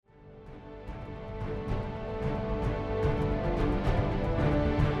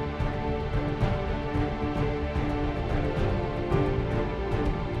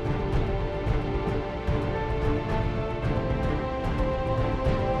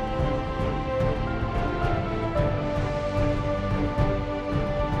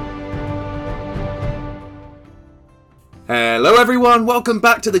Hello everyone, welcome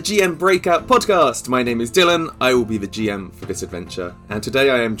back to the GM Breakout podcast. My name is Dylan, I will be the GM for this adventure. And today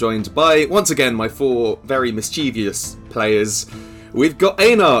I am joined by, once again, my four very mischievous players. We've got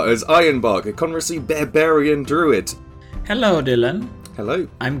Einar as Ironbark, a Conracy Barbarian Druid. Hello Dylan. Hello.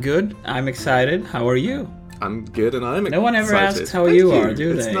 I'm good, I'm excited. How are you? I'm good and I'm excited. No one ever asks how you are,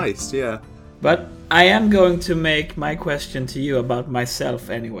 do they? It's nice, yeah. But I am going to make my question to you about myself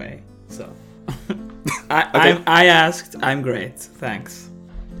anyway, so... I asked, I'm great, thanks.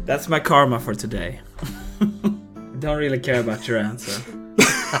 That's my karma for today. Don't really care about your answer.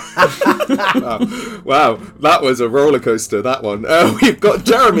 Wow, that was a roller coaster, that one. We've got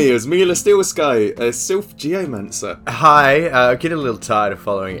Jeremy as Mila Steelsky, a Sylph Geomancer. Hi, I get a little tired of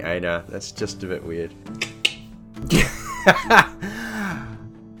following Einar. That's just a bit weird.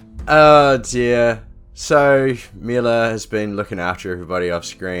 Oh dear. So, Mila has been looking after everybody off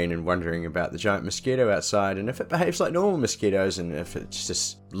screen and wondering about the giant mosquito outside and if it behaves like normal mosquitoes and if it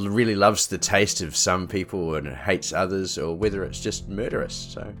just really loves the taste of some people and hates others or whether it's just murderous.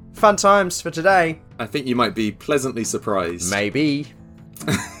 So, fun times for today. I think you might be pleasantly surprised. Maybe.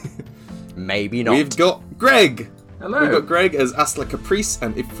 Maybe not. We've got Greg. Hello. We've got Greg as Asla Caprice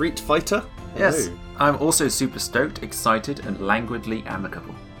and Ifrit Fighter. Yes, Hello. I'm also super stoked, excited, and languidly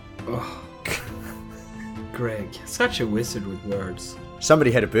amicable. Oh. Greg, such a wizard with words. Somebody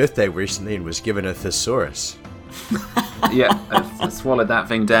had a birthday recently and was given a thesaurus. Yeah, I swallowed that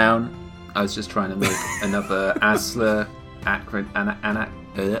thing down. I was just trying to make another Asla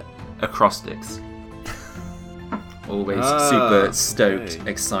acrostics. Always super stoked,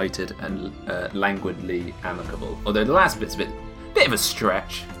 excited, and languidly amicable. Although the last bit's a bit of a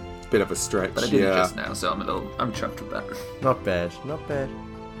stretch. Bit of a stretch, but I did it just now, so I'm chuffed with that. Not bad, not bad.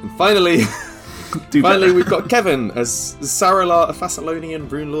 And finally... we've got Kevin as Saralar, a Thessalonian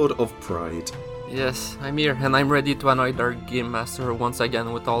Rune Lord of Pride. Yes, I'm here, and I'm ready to annoy our Game Master once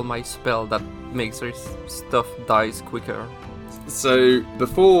again with all my spell that makes her stuff dies quicker. So,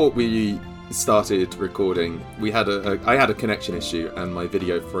 before we started recording, I had a connection issue, and my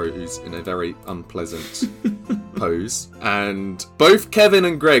video froze in a very unpleasant pose. And both Kevin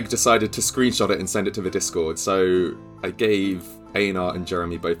and Greg decided to screenshot it and send it to the Discord, so I gave Einar and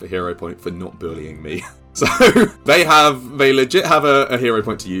Jeremy both a hero point for not bullying me. So they legit have a hero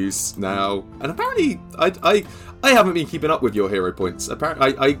point to use now. And apparently I haven't been keeping up with your hero points.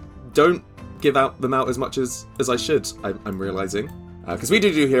 Apparently I don't give them out as much as I should, I'm realising. Because we do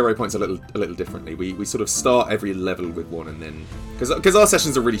hero points a little differently. We sort of start every level with one and then... Because our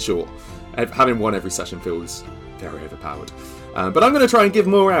sessions are really short. Having one every session feels very overpowered. But I'm going to try and give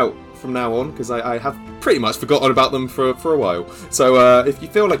more out from now on, because I have pretty much forgotten about them for a while. So if you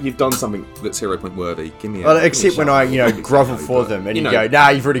feel like you've done something that's hero point worthy, give me a... Well, except when I, grovel for them and you go, nah,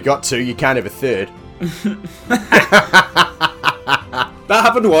 you've already got two, you can't have a third. That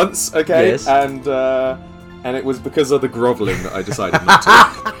happened once, okay? Yes. And it was because of the groveling that I decided not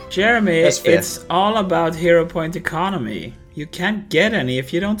to. Jeremy, it's all about hero point economy. You can't get any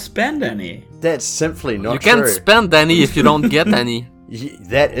if you don't spend any. That's simply not true. You can't spend any if you don't get any.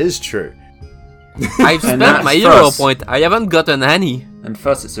 That is true. I've spent my hero point. I haven't gotten any. And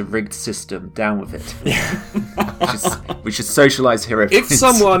first, it's a rigged system. Down with it. We should socialise hero points.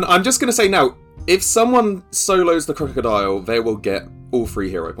 I'm just going to say now, if someone solos the crocodile, they will get all 3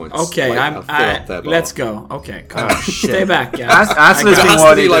 hero points. Okay, let's go. Okay, come on. Stay back, guys. It has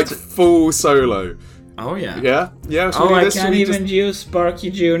to be like full solo. Oh yeah. Yeah. I can't even use Sparky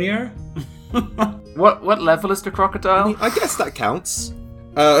Jr. What level is the crocodile? I guess that counts.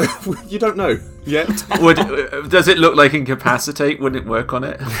 You don't know yet. Does it look like incapacitate? Wouldn't it work on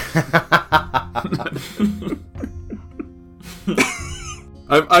it?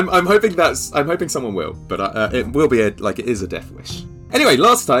 I'm hoping someone will, but it will be it is a death wish. Anyway,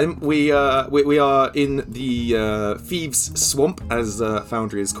 last time we are in the Thieves' Swamp, as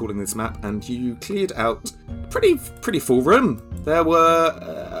Foundry is calling this map, and you cleared out pretty full room. There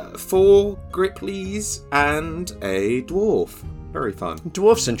were 4 Griplies and a dwarf. Very fun.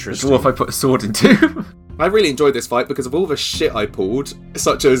 Dwarf's interesting. The dwarf I put a sword into. I really enjoyed this fight because of all the shit I pulled,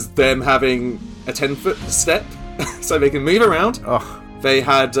 such as them having a 10-foot step so they can move around. Oh. They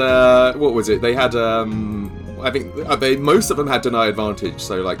had, what was it? They had, I think most of them had deny advantage,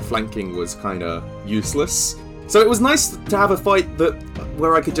 so like flanking was kind of useless. So it was nice to have a fight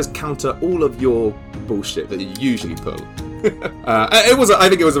where I could just counter all of your bullshit that you usually pull. I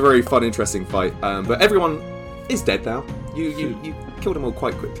think it was a very fun, interesting fight. But everyone is dead now. You killed them all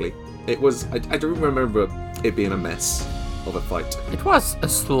quite quickly. It was. I do remember it being a mess of a fight. It was a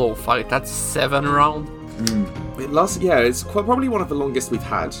slow fight. That's 7 rounds. It's probably one of the longest we've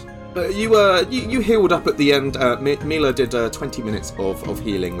had You healed up at the end. Mila did 20 minutes of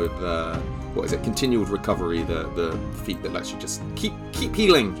healing with continual recovery, the feat that lets you just keep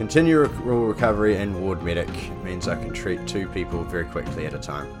healing. Continual recovery and ward medic means I can treat 2 people very quickly at a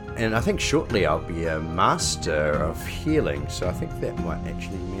time. And I think shortly I'll be a master of healing, so I think that might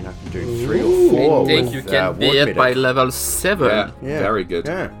actually mean I can do 3 or 4 I think with you can ward be it medic. by level 7. Yeah, very good.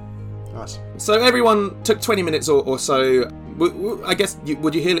 Yeah, nice. So everyone took 20 minutes or so. I guess,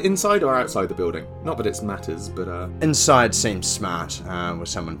 would you heal inside or outside the building? Not that it matters, but... Inside seems smart, with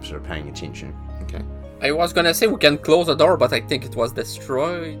someone sort of paying attention. Okay. I was gonna say we can close the door, but I think it was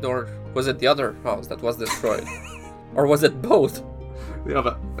destroyed, or was it the other house that was destroyed? Or was it both? The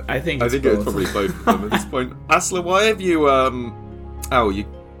other... I think it it's was both. probably both of them at this point. Asla, why have you... Oh, you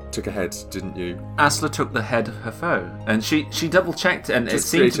took a head, didn't you? Asla took the head of her foe, and she double checked, and it Just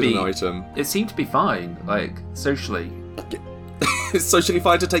seemed to created be an item. It seemed to be fine, like socially. It's socially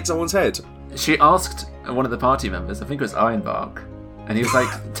fine to take someone's head. She asked one of the party members, I think it was Ironbark, and he was like,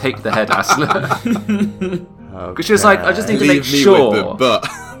 "Take the head, Asla." Because she was like, "I just need to make Leave me sure," with the but.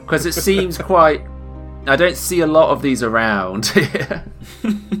 because it seems quite. I don't see a lot of these around.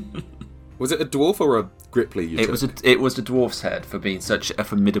 Was it a dwarf or a Gripply you It took? was the dwarf's head for being such a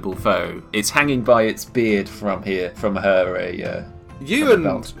formidable foe. It's hanging by its beard from her. You and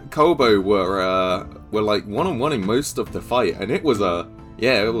belt. Kolbo were like one-on-one-ing most of the fight, and it was a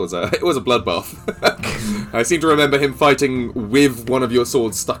bloodbath. I seem to remember him fighting with one of your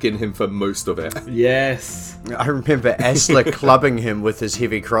swords stuck in him for most of it. Yes. I remember Asla clubbing him with his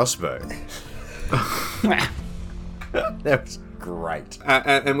heavy crossbow. That was great.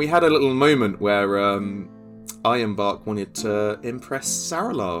 And we had a little moment where Ironbark wanted to impress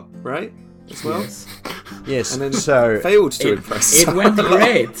Saralar, right? As well. Yes. Yes, And then so... failed to impress. It went Saralar.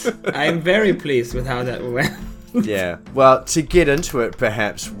 great. I'm very pleased with how that went. Yeah, well, to get into it,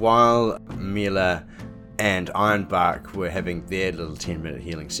 perhaps, while Mila and Ironbark were having their little 10-minute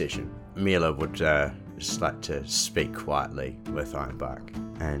healing session, Mila would just like to speak quietly with Ironbark.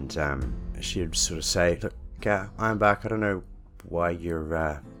 And she would sort of say, "Look, Ironbark, I don't know why you're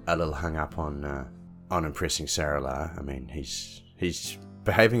a little hung up on impressing Saralar. I mean, he's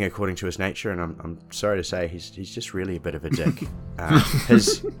behaving according to his nature, and I'm sorry to say he's just really a bit of a dick.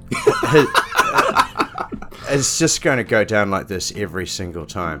 It's just going to go down like this every single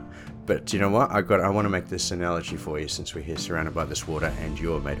time. But do you know what? I want to make this analogy for you, since we're here surrounded by this water and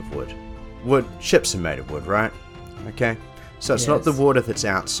you're made of wood. Ships are made of wood, right? Okay? So it's not the Yes. water that's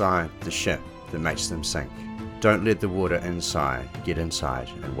outside the ship that makes them sink. Don't let the water inside get inside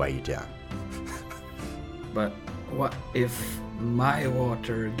and weigh you down. But what if my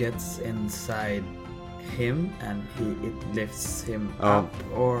water gets inside him and it lifts him up,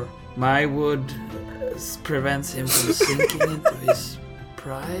 or my wood prevents him from sinking into his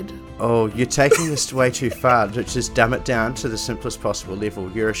pride? Oh, you're taking this way too far. Just dumb it down to the simplest possible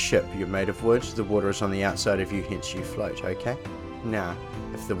level. You're a ship. You're made of wood. The water is on the outside of you, hence you float, okay? Now,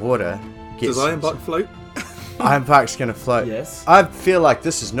 if the water gets... Does Ironbark float? Ironbark's going to float. Yes. I feel like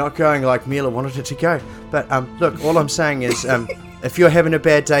this is not going like Mila wanted it to go. But, look, all I'm saying is, if you're having a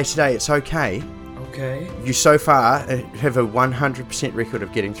bad day today, it's okay. Okay. You so far have a 100% record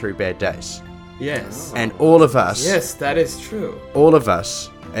of getting through bad days. Yes. And all of us... Yes, that is true. all of us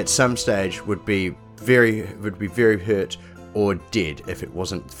at some stage would be very hurt or dead if it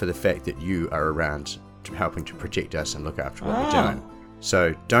wasn't for the fact that you are around helping to protect us and look after what we're doing.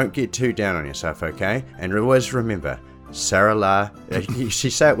 So don't get too down on yourself, okay? And always remember, Saralar,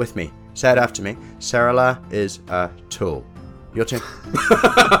 say it with me, say it after me, Saralar is a tool. Your turn.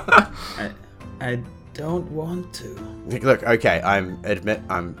 I don't want to. Look, okay, I admit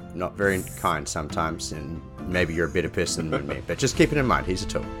I'm not very kind sometimes, and maybe you're a better person than me, but just keep it in mind, he's a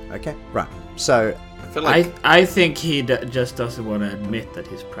tool, okay? Right, so... I feel like I think he just doesn't want to admit that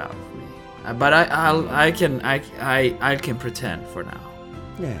he's proud of me. But I can pretend for now.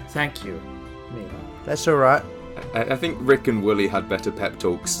 Yeah, Thank you, Mila. that's alright. I think Rick and Wooly had better pep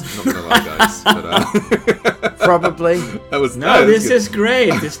talks. Not gonna lie, guys. But, Probably. that was No, that was this good. is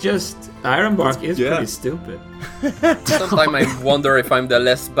great. It's just Ironbark is Yeah. pretty stupid. Sometimes I wonder if I'm the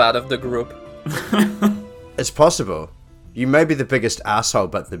less bad of the group. It's possible. You may be the biggest asshole,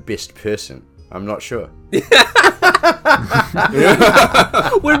 but the best person. I'm not sure.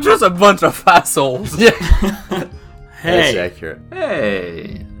 We're just a bunch of assholes. That's Hey, accurate.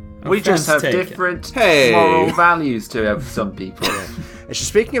 Hey, we Offense just have taken. different Hey. moral values to some people. Actually,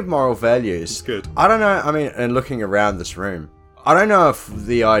 speaking of moral values, It's good. I don't know. I mean, and looking around this room, I don't know if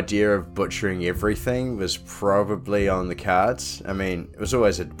the idea of butchering everything was probably on the cards. I mean, it was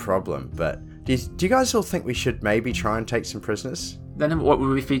always a problem, but Do you guys all think we should maybe try and take some prisoners? Then what would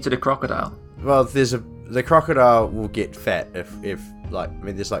we feed to the crocodile? Well, the crocodile will get fat if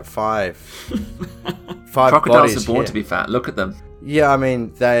there's like five Crocodiles bodies are born here. to be fat. Look at them. Yeah, I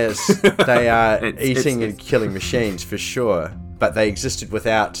mean they are eating it's- and killing machines for sure, but they existed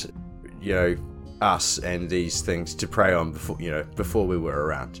without, us and these things to prey on before we were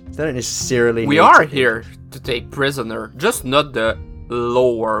around. They don't necessarily. We need are to be- here to take prisoner, just not the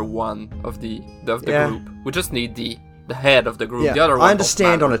lower one of the Yeah. group. We just need the head of the group. Yeah, The other one I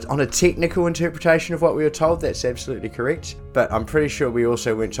understand don't on matter. on a technical interpretation of what we were told. That's absolutely correct. But I'm pretty sure we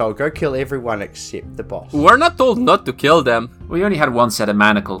also weren't told go kill everyone except the boss. We're not told not to kill them. We only had one set of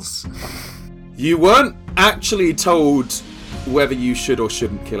manacles. You weren't actually told whether you should or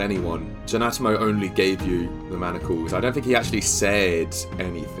shouldn't kill anyone. Janatimo only gave you the manacles. I don't think he actually said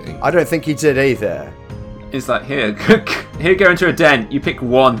anything. I don't think he did either. It's like, here, go into a den. You pick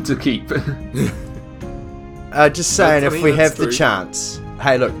one to keep. Just saying, I if mean, we that's have the true. chance,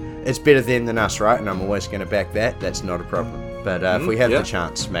 hey, look, it's better them than us, right? And I'm always going to back that. That's not a problem. But if we have yeah. the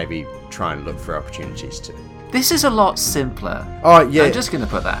chance, maybe try and look for opportunities too. This is a lot simpler. Oh yeah, I'm just going to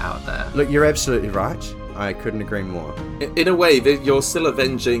put that out there. look, you're absolutely right. I couldn't agree more. In a way, you're still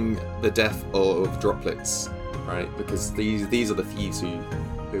avenging the death of droplets, right? Because these are the thieves who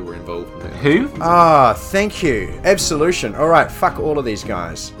were involved in it. Who? Ah, thank you. Absolution. All right, fuck all of these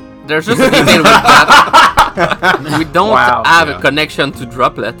guys. There's just a detail with that. We don't Wow, have yeah. a connection to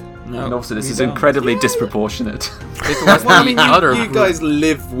Droplet. No, And also, this we is don't. incredibly disproportionate. It was Well, I the mean, other you group. guys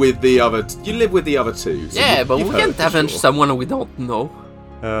live with the other. You live with the other two. So Yeah, but we you've heard can't for avenge sure. someone we don't know.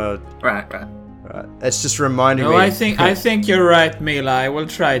 Right. Right. It's just reminding No, me. I think you're right, Mila. I will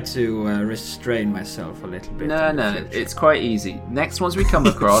try to restrain myself a little bit. No, in the no, future. it's quite easy. Next ones we come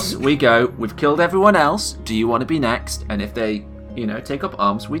across, we go, we've killed everyone else, do you want to be next? And if they, take up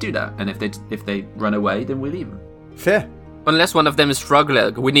arms, we do that. And if they run away, then we leave them. Fair. Unless one of them is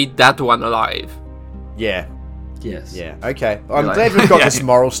struggling, we need that one alive. Yeah. Yes. Yeah. Okay. I'm like- glad we've got Yeah. this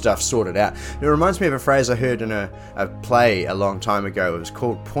moral stuff sorted out. It reminds me of a phrase I heard in a play a long time ago. It was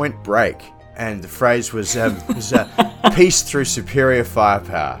called Point Break, and the phrase was peace through superior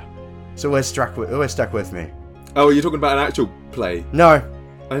firepower. It's always stuck with me. Oh, you're talking about an actual play? No.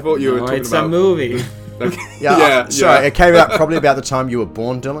 I thought you were No, talking it's about a movie. Okay. Yeah. Sorry. yeah. It came out probably about the time you were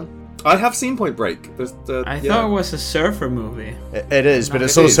born, Dylan. I have seen Point Break. I thought it was a surfer movie. It is, but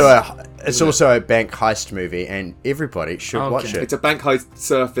it's it also is. also a bank heist movie, and everybody should Okay. watch it. It's a bank heist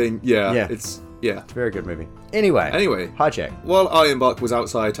surfing. Yeah. Yeah. It's a very good movie. Anyway. Hijack. While Ironbark was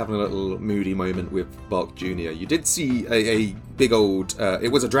outside having a little moody moment with Bark Jr., you did see a big old.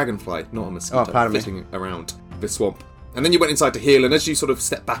 It was a dragonfly, not a mosquito, pardon me. flitting around the swamp. And then you went inside to heal, and as you sort of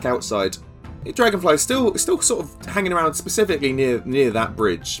step back outside, the dragonfly is still sort of hanging around, specifically near that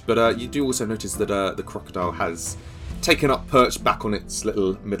bridge. But you do also notice that the crocodile has taken up perch back on its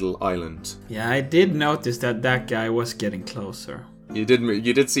little middle island. Yeah, I did notice that guy was getting closer. You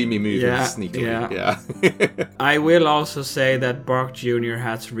did see me moving Yeah, sneakily. yeah. Yeah. I will also say that Bark Jr.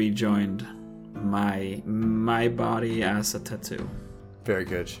 has rejoined my body as a tattoo. Very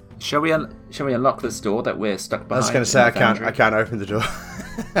good. Shall we unlock this door that we're stuck behind? I was going to say in the foundry? I can't open the door.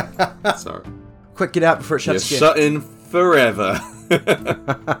 Sorry. Quick, get out before it You're shuts again. shut in forever.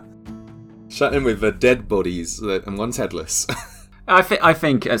 Shut in with the dead bodies and one's headless. I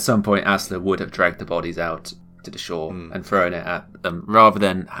think at some point Asla would have dragged the bodies out to the shore and thrown it at them, rather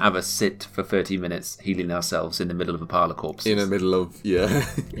than have us sit for 30 minutes healing ourselves in the middle of a pile of corpses. In the middle of, yeah.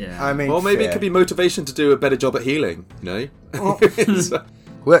 Yeah. I mean, Or maybe it fair. could be motivation to do a better job at healing, So-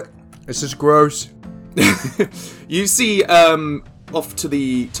 Look, this is gross. you see, off to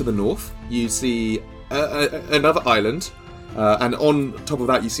the north, you see another island, and on top of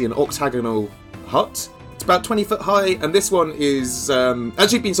that, you see an octagonal hut. It's about 20 foot high, and this one is,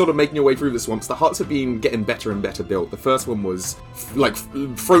 as you've been sort of making your way through the swamps, the huts have been getting better and better built. The first one was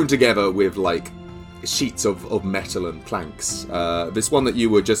thrown together with sheets of metal and planks. This one that you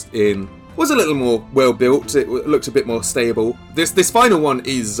were just in was a little more well built. It looked a bit more stable. This final one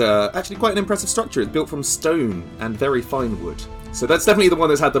is actually quite an impressive structure. It's built from stone and very fine wood. So that's definitely the one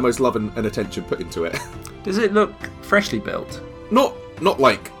that's had the most love and attention put into it. Does it look freshly built? Not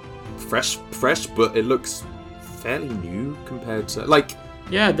like fresh, but it looks fairly new compared to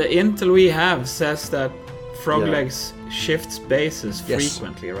Yeah, the intel we have says that frog Yeah. legs shifts bases Yes.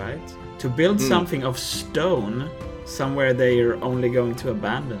 frequently, right? To build something of stone somewhere they are only going to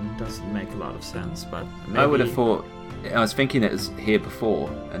abandon doesn't make a lot of sense, but maybe, I would have thought. I was thinking it was here before,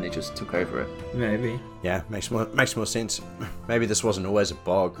 and they just took over it. maybe. Yeah, makes more sense. Maybe this wasn't always a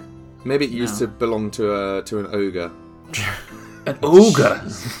bog. maybe it used to belong to an ogre. An ogre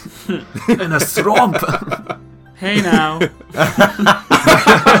in a swamp. Hey now.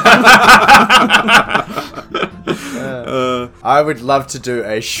 I would love to do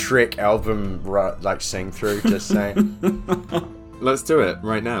a Shrek album, like sing through, just saying. Let's do it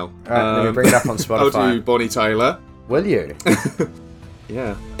right now. Alright, let me bring it up on Spotify. I'll do Bonnie Tyler. Will you?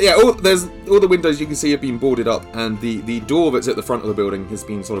 Yeah. All the windows you can see have been boarded up, and the door that's at the front of the building has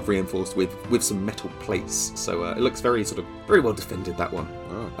been sort of reinforced with some metal plates. So it looks very well defended, that one.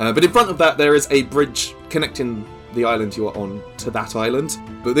 Oh. But in front of that there is a bridge connecting the island you are on to that island.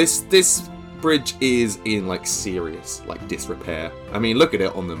 But this bridge is in serious disrepair. I mean, look at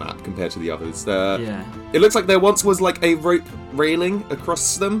it on the map compared to the others. Yeah. It looks like there once was a rope railing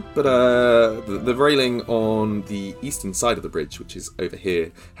across them, but the railing on the eastern side of the bridge, which is over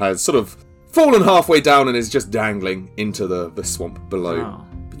here, has sort of fallen halfway down and is just dangling into the swamp below. Oh.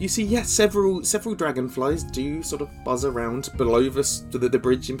 But you see, yes, several dragonflies do sort of buzz around below the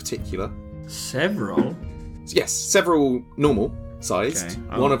bridge in particular. Several? Yes, several normal sized. Okay.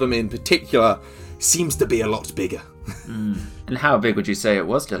 Oh. One of them in particular seems to be a lot bigger. And how big would you say it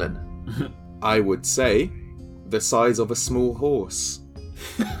was, Dylan? I would say the size of a small horse.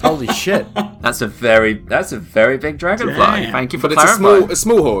 Holy shit. That's a very big dragonfly. Damn. Thank you for But it's clarifying. a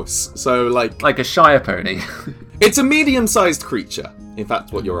small horse, so Like a Shire pony. it's a medium-sized creature, if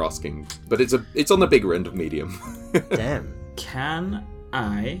that's what you're asking. But it's on the bigger end of medium. Damn. Can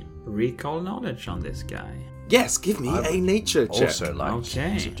I recall knowledge on this guy? Yes, give me a nature check. Also like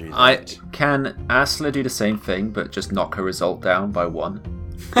Okay. to do that. I can Asla do the same thing, but just knock her result down by 1.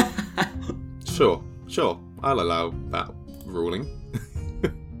 Sure. I'll allow that ruling.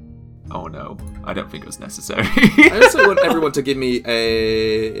 Oh no, I don't think it was necessary. I also want everyone to give me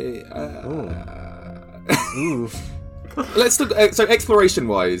a... Ooh. Let's look. So,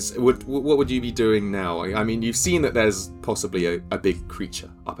 exploration-wise, what would you be doing now? I mean, you've seen that there's possibly a big creature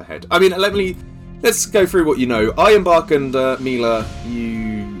up ahead. I mean, let's go through what you know. Ironbark and Mila,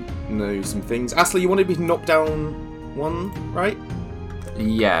 you know some things. Asla, you wanted me to knock down 1, right?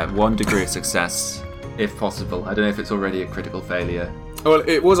 Yeah, 1 degree of success, if possible. I don't know if it's already a critical failure. Oh, well,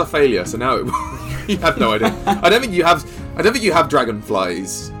 it was a failure, so now you have no idea. I don't think you have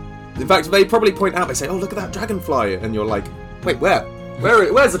dragonflies. In fact, they probably point out. They say, "Oh, look at that dragonfly," and you're like, "Wait, where?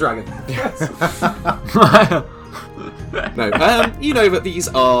 Where's the dragon?" No, you know that these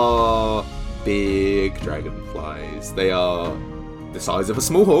are big dragonflies. They are the size of a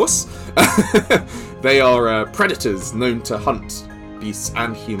small horse. They are predators known to hunt beasts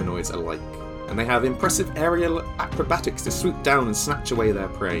and humanoids alike, and they have impressive aerial acrobatics to swoop down and snatch away their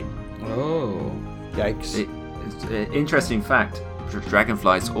prey. Oh. Yikes. It's an interesting fact.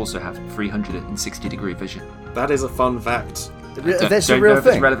 Dragonflies also have 360-degree vision. That is a fun fact. That's a don't real know if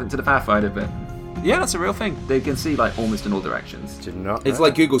it's thing. relevant to the Pathfinder, but yeah, that's a real thing. They can see almost in all directions. Did not. It's know.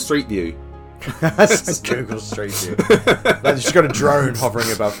 like Google Street View. That's Google Street View. They've just got a drone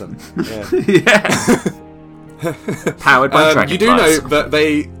hovering above them. Yeah. Yeah. Powered by dragonflies. You do know that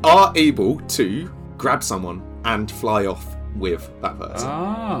they are able to grab someone and fly off with that person.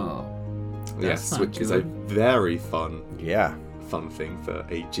 Oh. Yes, that's not which is a good. very fun thing for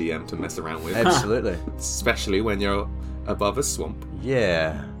a GM to mess around with, Absolutely. especially when you're above a swamp.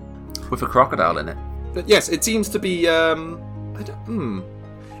 Yeah. With a crocodile in it. But yes, it seems to be.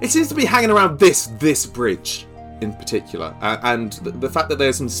 It seems to be hanging around this bridge in particular, and the fact that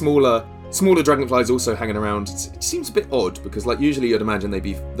there's some smaller dragonflies also hanging around. It seems a bit odd because, usually you'd imagine they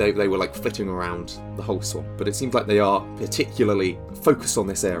were flitting around the whole swamp, but it seems like they are particularly focused on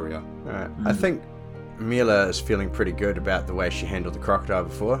this area. Alright. I think Mila is feeling pretty good about the way she handled the crocodile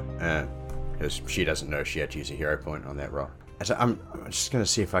before, because she doesn't know she had to use a hero point on that roll. So I'm just going to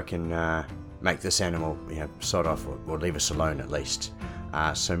see if I can make this animal sod off or leave us alone at least.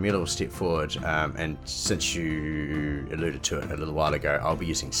 So Mila will step forward, and since you alluded to it a little while ago, I'll be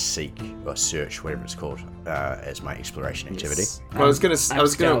using Seek or Search, whatever it's called, as my exploration activity. Yes. Well, I was gonna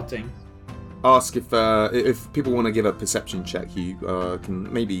Scouting. ask if people want to give a perception check, you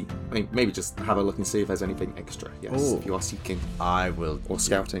can maybe just have a look and see if there's anything extra. Yes, Ooh. if you are seeking I will. or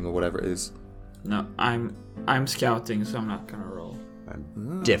scouting or whatever it is. No, I'm scouting, so I'm not gonna roll.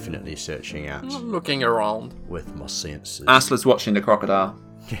 I'm definitely searching out Looking around. with my senses. Asla's watching the crocodile.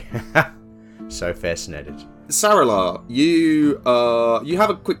 So fascinated. Saralar, you have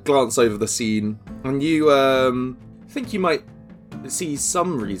a quick glance over the scene, and you think you might see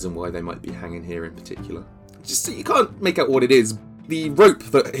some reason why they might be hanging here in particular. Just you can't make out what it is. The rope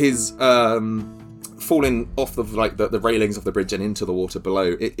that is falling off of the railings of the bridge and into the water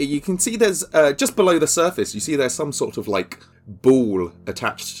below. You can see there's just below the surface. You see there's some sort of ball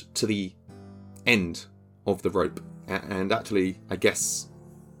attached to the end of the rope, And actually, I guess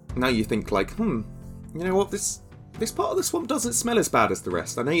now you think like, you know what, this part of the swamp doesn't smell as bad as the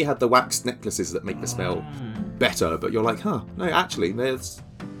rest. I know you had the waxed necklaces that make the smell better, but you're like, no, actually, there's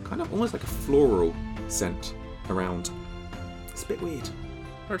kind of almost like a floral scent around. It's a bit weird.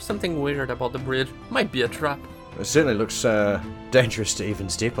 There's something weird about the bridge. Might be a trap. It certainly looks dangerous to even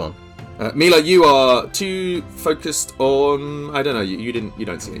step on. Mila, you are too focused on. I don't know. You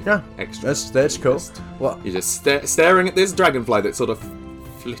don't see anything No, extra. that's cool. What? You're just staring at this dragonfly that's sort of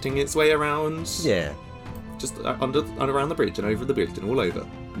flitting its way around. Yeah. Just under and around the bridge and over the bridge and all over,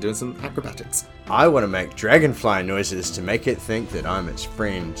 and doing some acrobatics. I want to make dragonfly noises to make it think that I'm its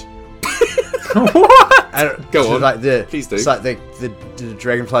friend. What? Go on. Please do. It's like the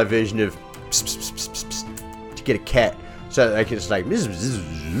dragonfly version of pss, pss, pss, pss, pss, to get a cat. So they can just like.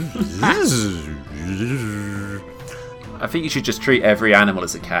 I think you should just treat every animal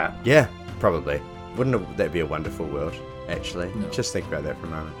as a cat. Yeah, probably. Wouldn't that be a wonderful world, actually? No. Just think about that for a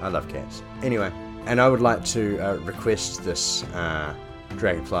moment. I love cats. Anyway, and I would like to request this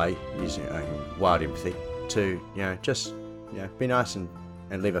dragonfly using wild empathy to, just be nice and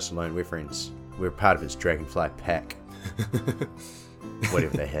leave us alone. We're friends. We're part of its dragonfly pack.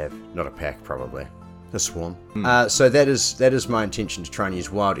 Whatever they have. Not a pack, probably. A swarm. So that is my intention, to try and use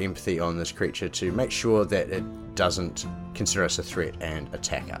wild empathy on this creature to make sure that it doesn't consider us a threat and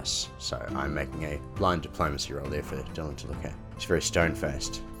attack us. So I'm making a blind diplomacy roll there for Dylan to look at. It's very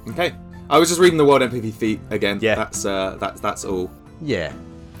stone-faced. Okay. I was just reading the wild empathy feat again. Yeah. That's all. Yeah.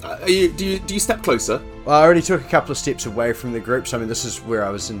 Do you step closer? Well, I already took a couple of steps away from the group, so I mean, this is where I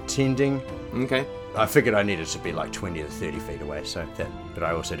was intending. Okay. I figured I needed to be like 20 to 30 feet away, but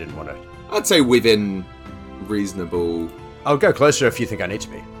I also didn't want to. I'd say within reasonable. I'll go closer if you think I need to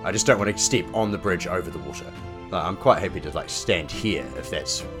be. I just don't want to step on the bridge over the water. I'm quite happy to stand here if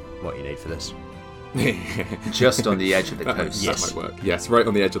that's what you need for this. Just on the edge of the coast. That might work. Yes, right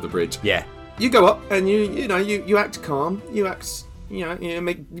on the edge of the bridge. Yeah. You go up and you act calm. You act. You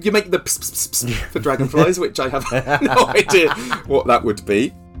make the pss, pss, pss for dragonflies, which I have no idea what that would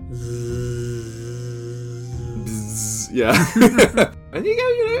be. Yeah. And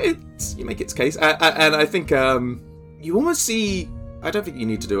you make its case, and I think you almost see. I don't think you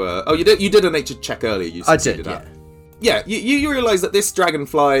need to do a. Oh, you did a nature check earlier. I did. Yeah. You realise that this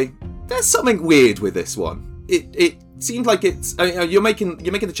dragonfly. There's something weird with this one. It seems like it's. You're making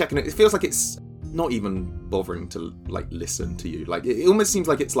the check, and it feels like it's not even bothering to listen to you. Like it almost seems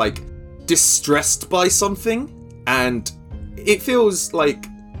like it's distressed by something, and it feels like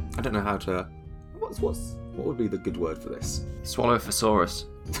I don't know how to. What would be the good word for this? Swallow thesaurus.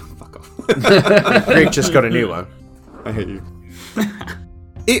 Fuck off. Greg just got a new one. I hate you.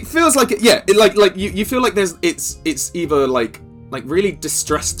 It feels like it. Yeah. You feel like it's either really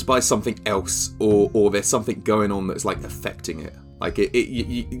distressed by something else, or there's something going on that's affecting it.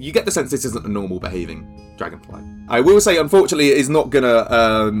 You get the sense this isn't a normal behaving dragonfly. I will say, unfortunately, it is not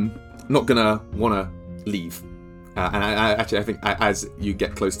gonna wanna leave. And I think as you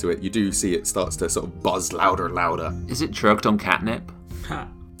get close to it, you do see it starts to sort of buzz louder and louder. Is it drugged on catnip?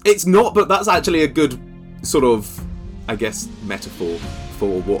 It's not, but that's actually a good sort of, I guess, metaphor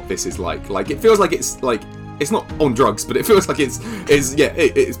for what this is like. It feels like it's not on drugs, but it feels like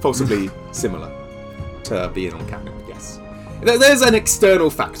it's possibly similar to being on catnip, I guess. There's an external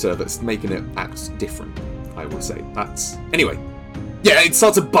factor that's making it act different, I will say. Anyway. Yeah, it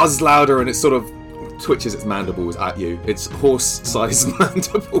starts to buzz louder and it sort of twitches its mandibles at you. Its horse-sized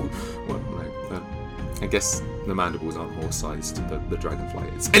mandible. Well, no, I guess the mandibles aren't horse-sized. The dragonfly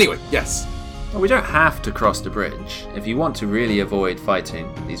is. Anyway, yes. Well, we don't have to cross the bridge. If you want to really avoid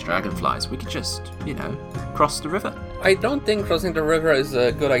fighting these dragonflies, we could just, cross the river. I don't think crossing the river is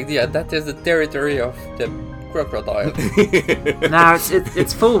a good idea. That is the territory of the crocodile. No,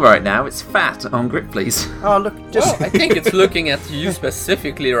 it's full right now. It's fat on grip, please. Oh, look. I think it's looking at you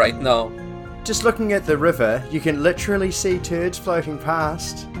specifically right now. Just looking at the river, you can literally see turds floating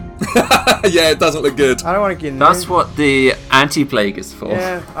past. Yeah, it doesn't look good. I don't want to get in there. That's what the anti-plague is for.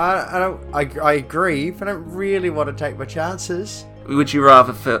 Yeah, I agree, but I don't really want to take my chances. Would you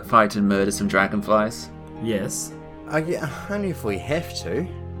rather fight and murder some dragonflies? Yes. Only if we have to.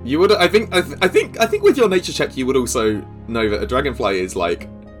 You would. I think with your nature check, you would also know that a dragonfly is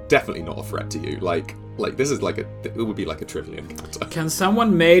definitely not a threat to you. This is it would be like a trivial encounter. Can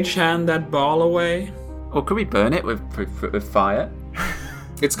someone mage hand that ball away? Or could we burn it with fire?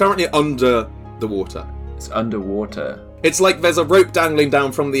 It's currently under the water. It's underwater. It's like there's a rope dangling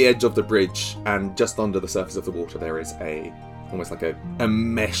down from the edge of the bridge, and just under the surface of the water there is almost like a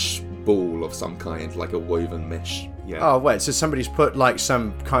mesh ball of some kind, like a woven mesh. Yeah. Oh wait, so somebody's put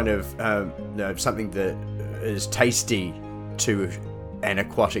some kind of something that is tasty to an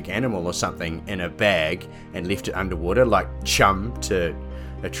aquatic animal or something in a bag and left it underwater, like chum to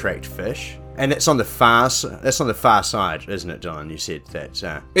attract fish. And that's on the far side, isn't it, Dylan? You said that.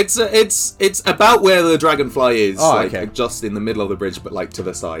 It's about where the dragonfly is, okay. Just in the middle of the bridge, but to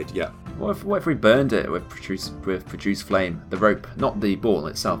the side. Yeah. What if we burned it with produce flame? The rope, not the ball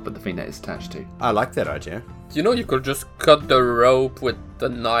itself, but the thing that it's attached to. I like that idea. You could just cut the rope with the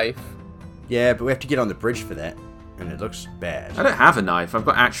knife. Yeah, but we have to get on the bridge for that, and it looks bad. I don't have a knife. I've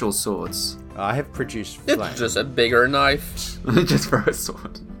got actual swords. I have produced flame. It's just a bigger knife. Just throw a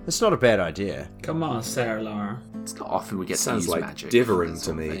sword. It's not a bad idea. Come on, Sarlar. It's not often we get Sounds to use like magic. Divering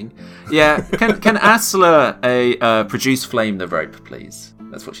to me. Thing. Yeah, can Asla produce flame the rope, please?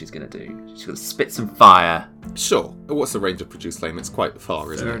 That's what she's going to do. She's going to spit some fire. Sure. What's the range of produce flame? It's quite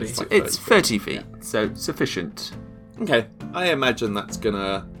far, isn't 30. it? Like It's 30 feet, so sufficient. Okay. I imagine that's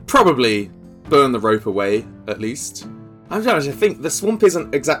gonna probably burn the rope away, at least. I think the swamp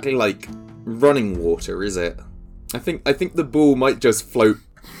isn't exactly like running water, is it? I think the ball might just float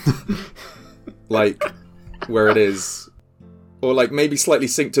like where it is, or like maybe slightly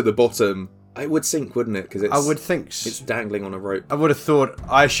sink to the bottom. It would sink, wouldn't it? Because I would think it's dangling on a rope. I would have thought.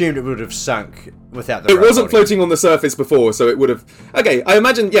 I assumed it would have sunk without the. It rope wasn't holding floating on the surface before, so it would have. Okay, I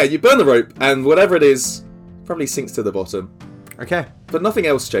imagine. Yeah, you burn the rope, and whatever it is, probably sinks to the bottom. Okay. But nothing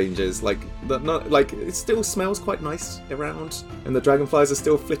else changes. It still smells quite nice around, and the dragonflies are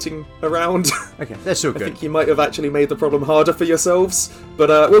still flitting around. Okay, that's all I good. think you might have actually made the problem harder for yourselves, but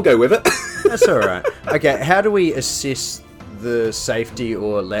we'll go with it. That's all right. Okay, how do we assess the safety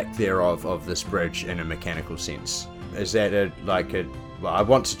or lack thereof of this bridge in a mechanical sense? Is that well, I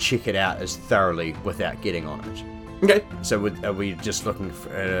want to check it out as thoroughly without getting on it. Okay. So are we just looking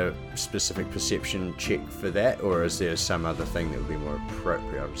for a specific perception check for that, or is there some other thing that would be more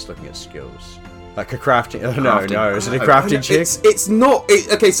appropriate? I'm just looking at skills. Like a crafting... Oh, no. Is it a crafting check? It's not...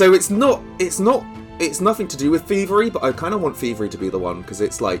 Okay, so it's not... It's nothing to do with thievery, but I kind of want thievery to be the one, because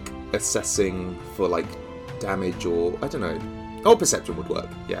it's like assessing for like damage or... I don't know. Or perception would work,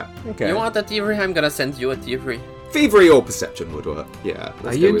 yeah. Okay. You want a thievery? I'm gonna send you a thievery. Thievery or perception would work, yeah.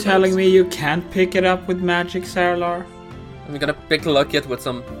 Are you telling me you can't pick it up with magic, Sarlar? I'm gonna pick lock it with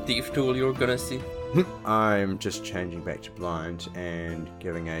some thief tool you're gonna see. I'm just changing back to blind and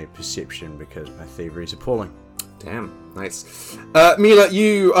giving a perception because my thievery is appalling. Damn, nice. Mila,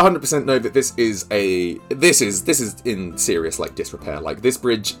 you 100% know that this is in serious disrepair. Like, this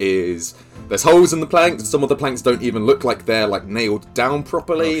bridge is... There's holes in the planks. Some of the planks don't even look like they're nailed down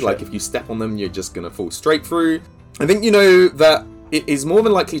properly. Like, if you step on them, you're just gonna fall straight through. I think you know that it is more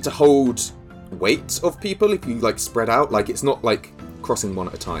than likely to hold weight of people if you spread out. It's not crossing one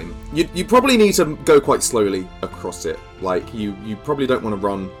at a time. You probably need to go quite slowly across it. You probably don't want to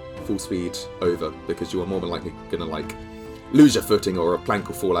run full speed over, because you are more than likely gonna lose your footing, or a plank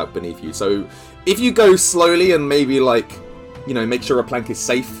will fall out beneath you. So if you go slowly and maybe make sure a plank is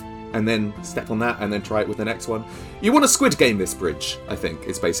safe, and then step on that, and then try it with the next one. You want to Squid Game this bridge, I think,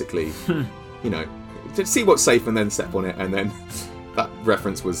 is basically, to see what's safe and then step on it, and then that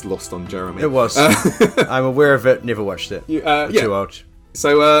reference was lost on Jeremy. It was. I'm aware of it, never watched it. Yeah. Too old.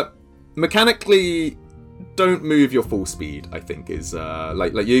 So, mechanically, don't move your full speed, I think, is, you're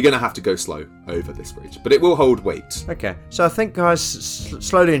going to have to go slow over this bridge, but it will hold weight. Okay, so I think, guys,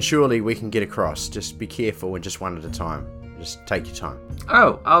 slowly and surely we can get across. Just be careful and just one at a time. Just take your time.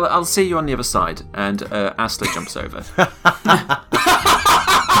 Oh, I'll see you on the other side. And Asla jumps over.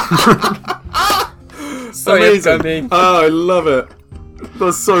 So amazing. Oh, I love it.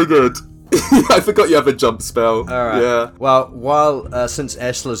 That's so good. I forgot you have a jump spell. All right. Yeah. Well, since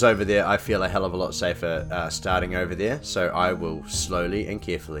Asla's over there, I feel a hell of a lot safer starting over there. So I will slowly and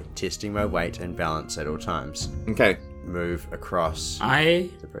carefully, testing my weight and balance at all times, Okay. move across I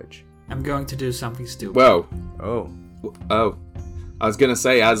the bridge. am going to do something stupid. Well. Oh. I was going to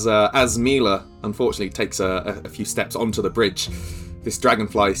say, as Mila unfortunately takes a few steps onto the bridge, this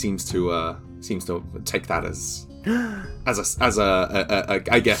dragonfly seems to take that as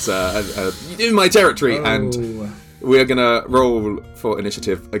in my territory, and we're gonna roll for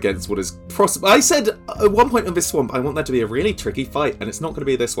initiative against what is possible. I said at one point in this swamp I want there to be a really tricky fight, and it's not going to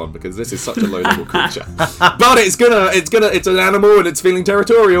be this one because this is such a low level creature. But it's an animal and it's feeling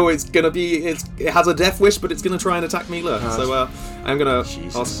territorial. It has a death wish, but it's gonna try and attack Mila. So I'm gonna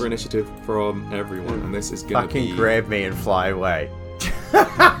ask for initiative from everyone, and this is gonna Fucking grab me and fly away.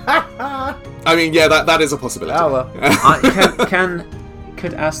 I mean, yeah, that is a possibility. Oh well.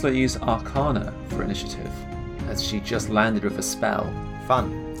 Could Asla use Arcana for initiative, as she just landed with a spell?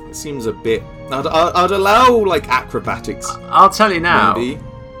 Fun. It seems a bit. I'd allow acrobatics. I'll tell you now. Maybe.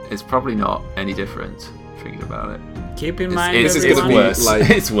 It's probably not any different thinking about it. Keep in mind, this is everyone, gonna be Worse. like-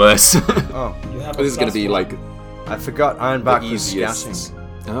 It's worse. Oh, you have a This is going to be +1. like I forgot Ironbark the was scouting. easiest.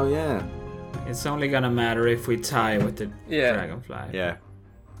 Oh yeah, It's only gonna matter if we tie with the Yeah. dragonfly. Yeah.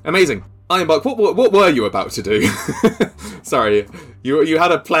 amazing. Ironbark, what were you about to do? Sorry, you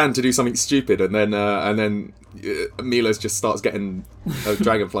had a plan to do something stupid, and then Mila's just starts getting a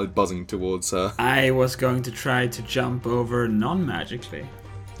dragonfly buzzing towards her. I was going to try to jump over non-magically.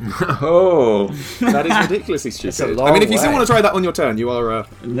 Oh. That is ridiculously a stupid. long I mean, if you still way. want to try that on your turn, you are.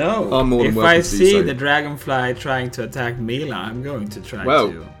 No. I'm more than if welcome I to do see so. the dragonfly trying to attack Mila, I'm going to try Well,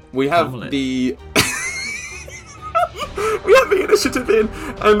 to. we have pummel it. the. We have the initiative in,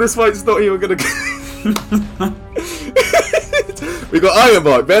 and this fight's not even going to. We got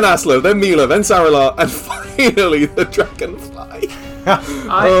Ironbark, then Asla, then Mila, then Saralar, and finally the dragonfly.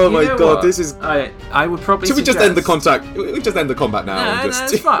 Oh my god, this is. I would probably. Should we just end the suggest- contact? We just end the combat now. No, and no,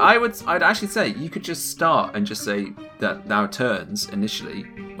 just... it's fine. I'd actually say you could just start and just say that our turns initially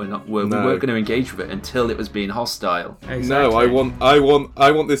we No. weren't going to engage with it until it was being hostile. Exactly. No, I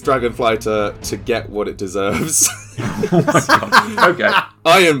want this dragonfly to get what it deserves. Oh my god. Okay.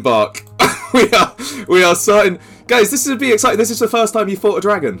 Ironbark. we are starting, guys. This is be exciting. This is the first time you fought a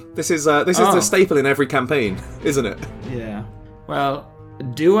dragon. This is the staple in every campaign, isn't it? Yeah. Well,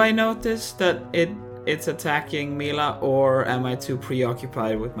 do I notice that it's attacking Mila, or am I too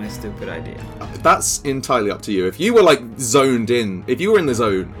preoccupied with my stupid idea? That's entirely up to you. If you were like zoned in, if you were in the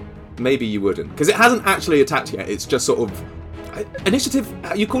zone, maybe you wouldn't, because it hasn't actually attacked yet. It's just sort of initiative.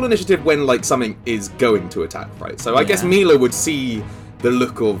 You call initiative when like something is going to attack, right? So I guess Yeah. Mila would see the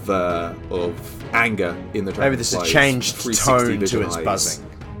look of anger in the dragonfly's Maybe there's a changed 360 tone vision to its eyes. buzzing.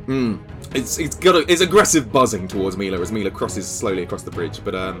 It's aggressive buzzing towards Mila as Mila crosses slowly across the bridge.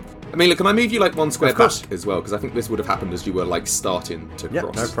 But Mila, can I move you like one square Of course. back as well? Because I think this would have happened as you were like starting to Yep,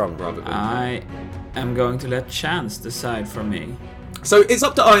 cross. no problem. Rather than... I am going to let chance decide for me. So it's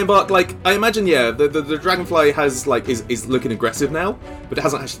up to Ironbark. Like I imagine, yeah, the dragonfly has like is looking aggressive now, but it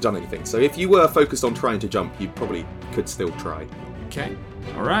hasn't actually done anything. So if you were focused on trying to jump, you probably could still try. Okay.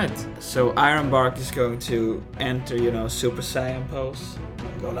 All right. So Ironbark is going to enter, Super Saiyan pose.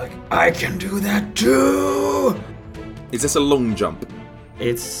 Go like, I can do that too. Is this a long jump?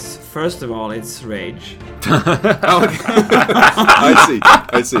 It's first of all, it's rage. Oh, okay.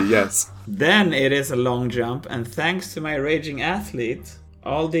 I see. Yes. Then it is a long jump, and thanks to my raging athlete,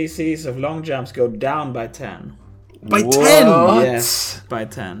 all DCs of long jumps go down by 10. By 10. Yes, by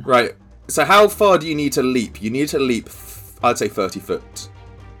 10. Right. So how far do you need to leap? You need to leap. I'd say 30 foot.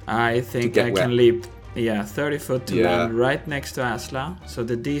 I think get I wet. can leap, 30 foot to Yeah. land right next to Asla. So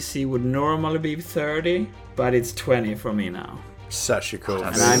the DC would normally be 30, but it's 20 for me now. Such a cool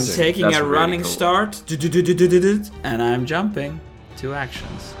And feeling. I'm Amazing. taking That's a really running cool. start, and I'm jumping. 2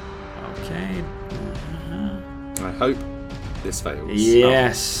 actions. Okay. I hope this fails.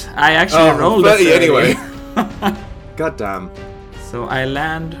 Yes, I actually Oh, rolled a 30 30 anyway. God damn. So I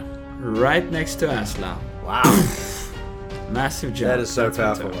land right next to Asla. Wow. Massive jump. That is so That's my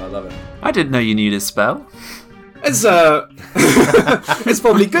powerful. turn. I love it. I didn't know you knew this spell. It's it's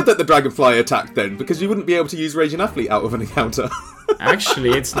probably good that the dragonfly attacked then, because you wouldn't be able to use Raging Athlete out of an encounter.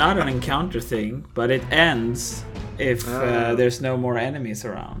 Actually, it's not an encounter thing, but it ends if there's no more enemies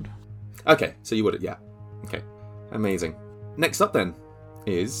around. Okay, so you would, yeah. Okay, amazing. Next up then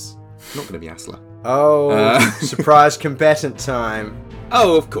is not going to be Asla. Oh, surprise combatant time.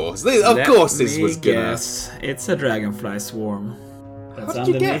 Oh, of course. This Let was me gonna. guess. It's a dragonfly swarm. That's How did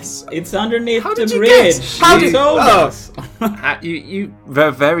you underneath. guess? It's underneath How the did you bridge. guess? How You did- told oh. us. You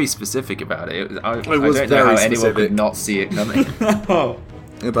were very specific about it. I was don't know very how anyone specific. could not see it coming. Oh.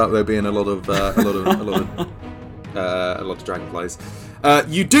 About there being a lot of dragonflies.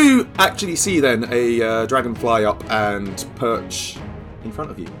 You do actually see then a dragonfly up and perch in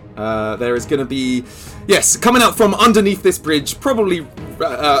front of you. There is going to be, yes, coming out from underneath this bridge. Probably,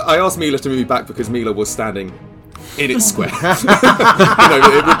 I asked Mila to move back because Mila was standing in its square.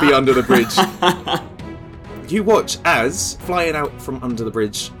 It would be under the bridge. You watch as flying out from under the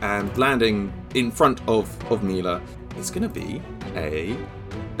bridge and landing in front of Mila. It's going to be a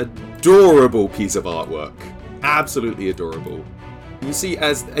adorable piece of artwork. Absolutely adorable. You see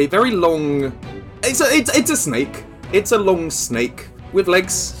as a very long. It's a snake. It's a long snake with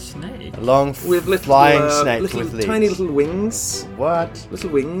legs, Snake. A long with little flying snake little, with legs. tiny little wings. What? Little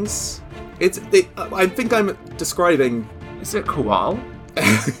wings. I think I'm describing. Is it koal?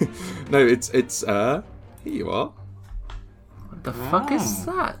 No, it's here you are. What the fuck is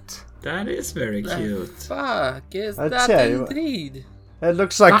that? That is very cute. Fuck, is I'd that tell you- indeed? It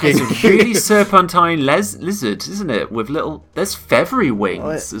looks like That is a really serpentine lizard, isn't it? With there's feathery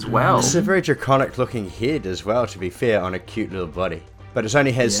wings as well. It's a very draconic looking head as well, to be fair, on a cute little body. But it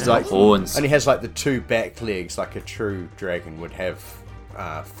only has horns. Only has like the 2 back legs, like a true dragon would have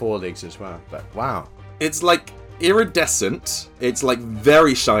 4 legs as well. But wow. It's like iridescent. It's like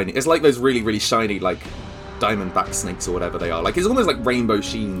very shiny. It's like those really, really shiny like diamondback snakes or whatever they are. Like it's almost like rainbow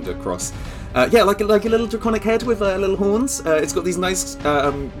sheened across. Like a little draconic head with little horns. It's got these nice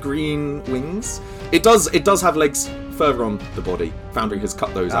green wings. It does have legs further on the body. Foundry has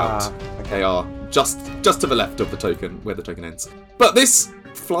cut those out. They are just to the left of the token, where the token ends. But this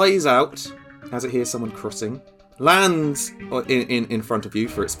flies out as it hears someone crossing, lands in front of you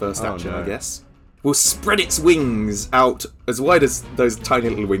for its first action, I guess. Will spread its wings out as wide as those tiny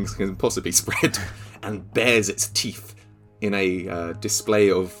little wings can possibly spread, and bares its teeth in a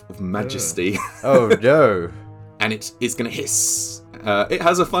display of majesty. Oh no! And it's going to hiss. It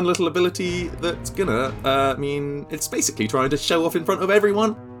has a fun little ability that's gonna mean it's basically trying to show off in front of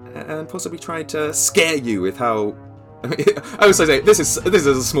everyone and possibly trying to scare you with how. I also say this is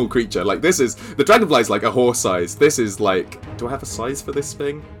a small creature. Like the dragonfly is like a horse size. This is like, do I have a size for this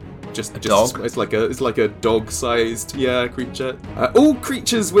thing? Just dog. It's like a dog-sized creature. All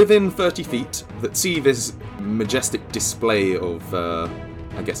creatures within 30 feet that see this majestic display of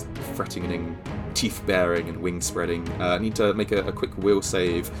I guess threatening, teeth baring and wing spreading need to make a quick will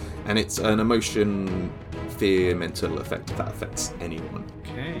save, and it's an emotion, fear, mental effect if that affects anyone.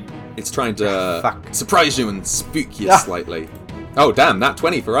 Okay. It's trying to surprise you and spook you slightly. Oh damn! That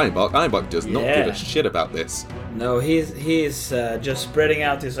 20 for Ironbark. Ironbark does not give a shit about this. No, he's just spreading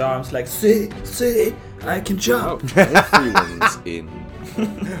out his arms like, see, I can jump. Oh, everyone's in.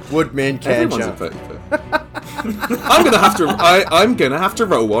 Woodman can Everyone's jump. in 30 foot. I'm gonna have to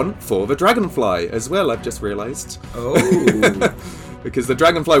roll one for the dragonfly as well. I've just realised. Oh. Because the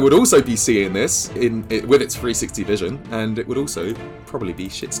dragonfly would also be seeing this with its 360 vision, and it would also probably be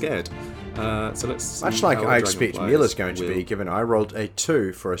shit scared. So let's see Much like how I the expect dragonflies Mila's going to will- be, given I rolled a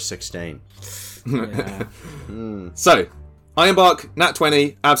 2 for a 16. Yeah. So, Ironbark, nat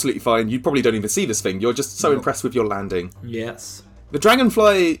 20, absolutely fine. You probably don't even see this thing. You're just so impressed with your landing. Yes. The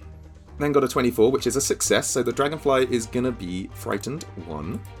dragonfly then got a 24, which is a success. So the dragonfly is going to be frightened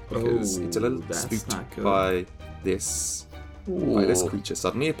 1 because it's a little that's spooked not good. by this creature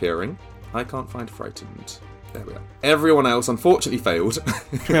suddenly appearing. I can't find frightened. There we are. Everyone else unfortunately failed.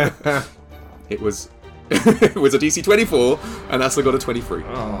 It was a DC 24, and Asla got a 23.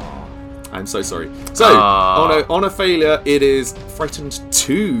 Oh. I'm so sorry. So, on a failure, it is frightened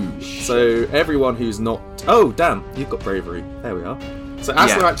 2. So, everyone who's not... Oh, damn, you've got bravery. There we are. So,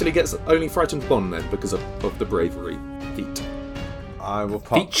 Asla actually gets only frightened 1 then, because of the bravery feat. I will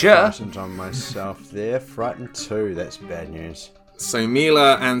pop Feature. frightened on myself there. Frightened 2, that's bad news. So,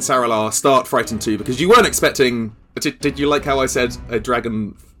 Mila and Saralar start frightened 2, because you weren't expecting... Did you like how I said a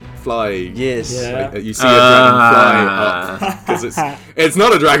dragonfly? Yes. Yeah. Like, you see a dragonfly up, because it's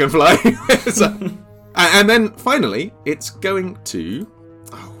not a dragonfly. And then, finally, it's going to...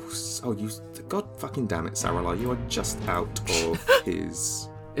 Oh, you... God fucking damn it, Saralar. You are just out of his...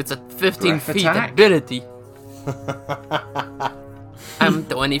 It's a 15 Breath feet attack. ability. I'm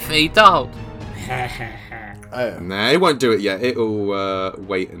 20 feet out. Nah, it won't do it yet. It'll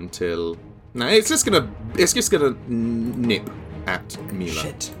wait until... No, it's just gonna nip at Mila.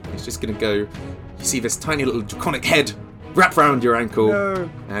 Shit. It's just gonna go... You see this tiny little draconic head wrap around your ankle, No.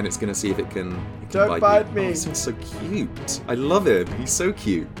 and it's gonna see if it can Don't bite you. me. Oh, this thing's so cute. I love him. He's so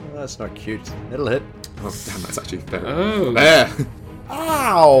cute. Oh, that's not cute. It'll hit. Oh, damn, that's actually fair. Oh. There.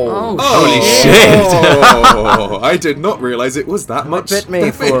 Ow! Holy shit! Oh, I did not realise it was that It much bit me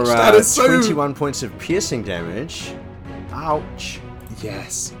damage. for That is so... 21 points of piercing damage. Ouch.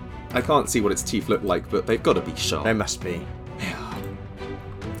 Yes. I can't see what its teeth look like, but they've got to be sharp. They must be.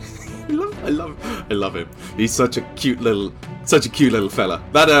 I love him. He's such a cute little fella.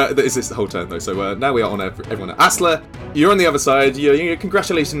 That is this whole turn though. So now we are on everyone. Asla, you're on the other side. You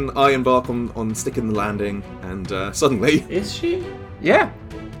congratulations, Ironbark on sticking the landing, and suddenly Is she? Yeah.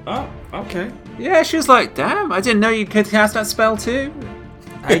 Oh, okay. Yeah, she was like, damn, I didn't know you could cast that spell too.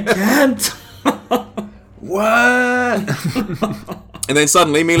 I can't. What? and then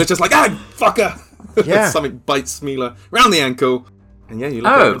suddenly Mila's just like, fucker. Yeah. Something bites Mila round the ankle, and yeah, you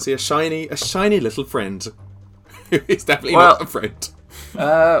look over and see a shiny little friend. It's definitely not a friend.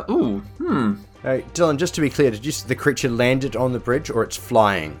 Hey, Dylan, just to be clear, did you see the creature landed on the bridge or it's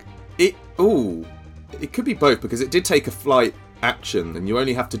flying? It could be both because it did take a flight action, and you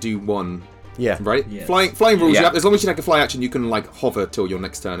only have to do one Yeah. Right? Yes. Flying rules, Yeah. as long as you take a fly action, you can like hover till your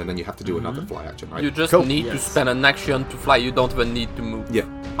next turn and then you have to do another fly action, right? You just Cool. need to spend an action to fly. You don't even need to move. Yeah.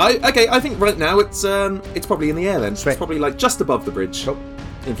 I think right now it's probably in the air then. Sweet. It's probably like just above the bridge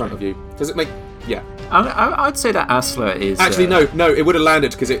in front of you. Does it make... Yeah. I'd say that Asla is... Actually, no, it would have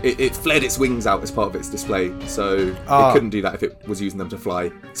landed because it flared its wings out as part of its display, so it couldn't do that if it was using them to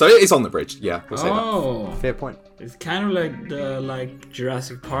fly. So it is on the bridge, yeah, we'll say that. Oh, Fair point. it's kind of like the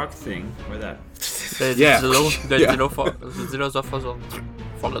Jurassic Park thing, where that. The Yeah. Dilophosaurus.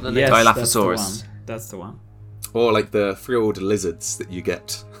 Follow the Yes, next. Dilophosaurus. That's the one. Or like the frilled lizards that you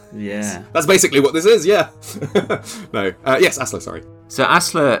get. Yeah. That's basically what this is, yeah. No, yes, Asla, sorry. So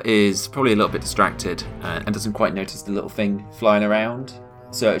Asla is probably a little bit distracted and doesn't quite notice the little thing flying around.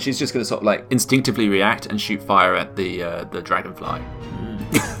 So she's just going to sort of like instinctively react and shoot fire at the dragonfly.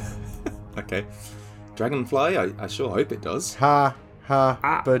 Okay. Dragonfly, I sure hope it does. Ha,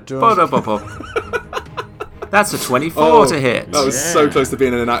 but That's a 24 to hit. That was so close to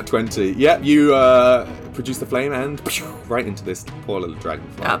being in an Nat 20. Yep, you produce the flame and right into this poor little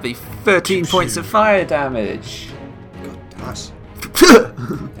dragonfly. That'd be 13 points of fire damage. Nice.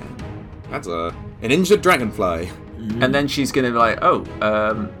 That's an injured dragonfly. And then she's going to be like,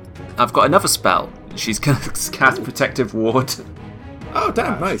 I've got another spell. She's going to cast Protective Ward, Oh,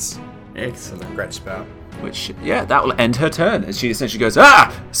 damn, nice. Excellent. Great spell. which, that will end her turn. And she essentially goes,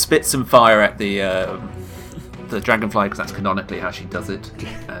 spits some fire at the dragonfly, because that's canonically how she does it.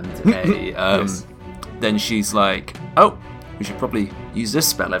 And then she's like, we should probably use this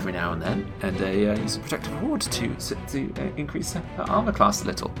spell every now and then, and use a Protective Ward to increase her armor class a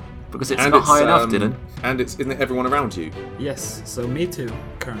little. Because it's not high enough, Dylan. And isn't it everyone around you? Yes. So me too.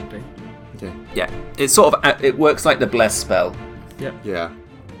 Currently. Okay. Yeah, it's sort of, it works like the Bless spell. Yep. Yeah.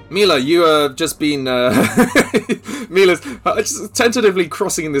 Mila, you have just been... Mila's just tentatively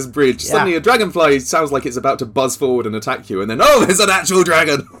crossing this bridge. Yeah. Suddenly a dragonfly sounds like it's about to buzz forward and attack you, and then, there's an actual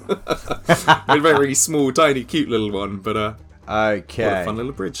dragon! A very small, tiny, cute little one, but Okay. what a fun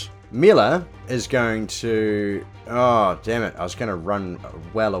little bridge. Mila is going to... Oh, damn it. I was going to run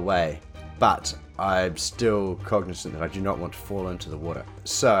well away. But I'm still cognizant that I do not want to fall into the water.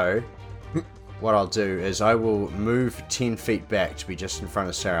 So, what I'll do is I will move 10 feet back to be just in front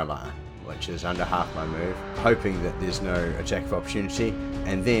of Saralana, which is under half my move, hoping that there's no attack of opportunity.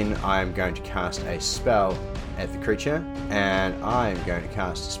 And then I'm going to cast a spell at the creature. And I'm going to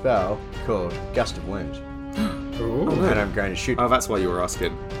cast a spell called Gust of Wind. Ooh. And I'm going to shoot... Oh, that's why you were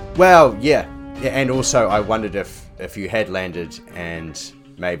asking. Well, yeah, and also I wondered if you had landed and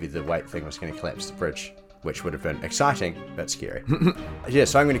maybe the weight thing was going to collapse the bridge, which would have been exciting but scary. Yeah,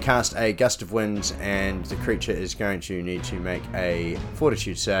 so I'm going to cast a Gust of Wind, and the creature is going to need to make a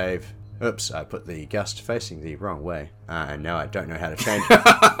Fortitude save. Oops, I put the gust facing the wrong way, and now I don't know how to change it.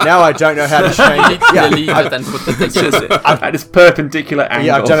 Now I don't know how to change it. Yeah, Delete it and put the text. At this perpendicular angle.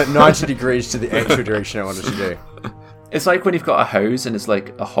 yeah, I've done it 90 degrees to the actual direction I wanted to do. It's like when you've got a hose and it's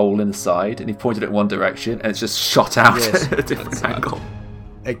like a hole in the side, and you've pointed it one direction and it's just shot out Yes. at a different angle.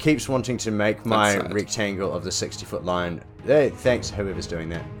 It keeps wanting to make my sad. rectangle of the 60-foot line. Hey, thanks, whoever's doing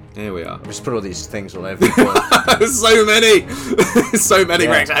that. Here we are. Just put all these things all over the board. There's so many! So many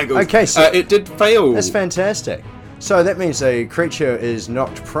Yeah. rectangles. Okay, so- it did fail. That's fantastic. So that means a creature is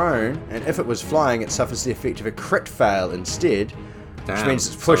knocked prone, and if it was flying, it suffers the effect of a crit fail instead, which Damn, means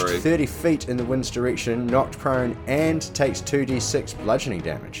it's pushed sorry. 30 feet in the wind's direction, knocked prone, and takes 2d6 bludgeoning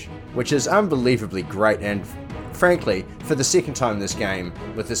damage, which is unbelievably great, and frankly, for the second time this game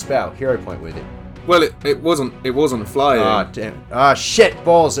with the spell, hero point worthy. Well, it wasn't flying. Ah, damn. Ah, shit,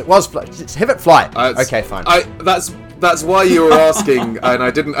 balls. It was fly. Have it fly. It's- Okay, fine. That's why you were asking, and I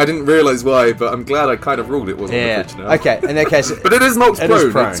didn't realise why, but I'm glad I kind of ruled it wasn't yeah. on the bridge now. Okay, in that case, But it is knocked it prone.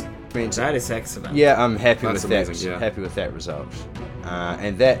 is prone. It's- Means That is excellent. yeah, I'm happy That's with that. amazing, yeah. Happy with that result.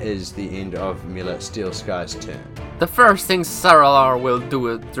 And that is the end of Mila Steel Sky's turn. The first thing Saralar will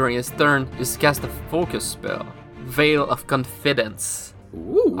do during his turn is cast a focus spell, Veil of Confidence.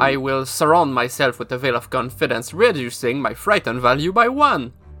 Ooh. I will surround myself with a Veil of Confidence, reducing my frightened value by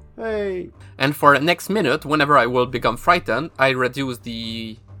 1. Hey. And for the next minute, whenever I will become frightened, I reduce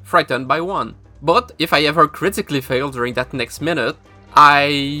the frightened by 1. But if I ever critically fail during that next minute, I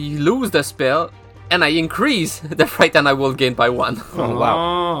lose the spell and I increase the frightened I will gain by 1. Oh, wow.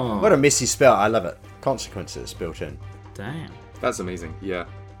 Oh, What a messy spell. I love it. Consequences built in. damn. That's amazing. Yeah.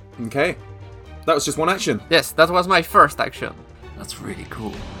 Okay. That was just one action. Yes, that was my first action. That's really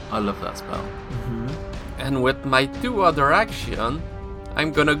cool. I love that spell. And with my 2 other action,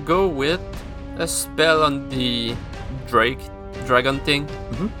 I'm gonna go with a spell on the dragon thing.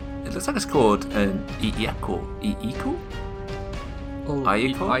 It looks like it's called an Ieko. Ieko?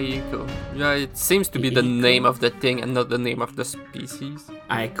 Aiko? Yeah, it seems to be the name of the thing and not the name of the species.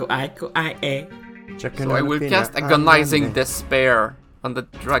 Aiko, Ae. So I will cast Agonizing Despair on the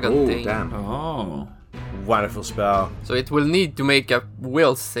dragon Oh, thing. damn. Oh. Wonderful spell. So it will need to make a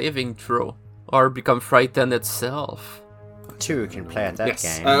will saving throw or become frightened itself. 2 can play at that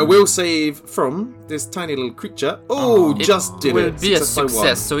Yes. game. Will save from this tiny little creature. Oh, just did It will it. be a by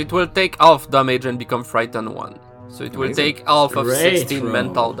success, so it will take half damage and become frightened 1. So it will Amazing. take half of Great 16 roll.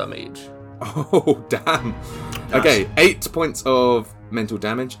 mental damage. One. Oh, damn. Okay, 8 points of mental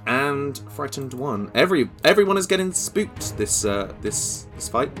damage and frightened 1. Everyone is getting spooked this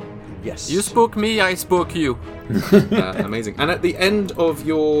fight. Yes. You spoke me, I spoke you. Amazing. And at the end of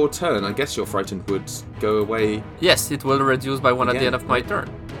your turn, I guess your frightened would go away. Yes, it will reduce by 1 at the Again. end of my turn.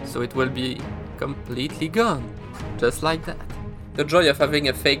 So it will be completely gone. Just like that. The joy of having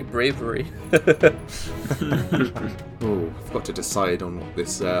a fake bravery. Oh, I've got to decide on what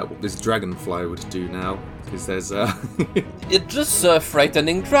this dragonfly would do now, because there's It's just a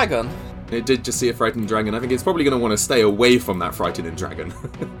frightening dragon. it did just see a frightened dragon. I think it's probably going to want to stay away from that frightening dragon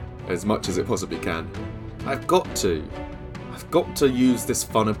as much as it possibly can. I've got to use this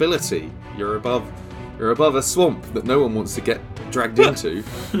fun ability. You're above a swamp that no one wants to get dragged into.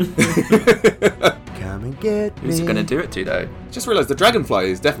 Come and get me. Who's it going to do it to, though? Just realised the dragonfly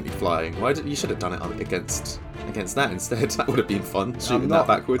is definitely flying. You should have done it against that instead. That would have been fun, shooting that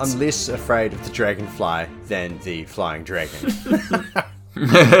backwards. I'm less afraid of the dragonfly than the flying dragon.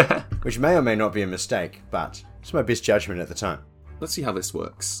 Which may or may not be a mistake, but it's my best judgment at the time. Let's see how this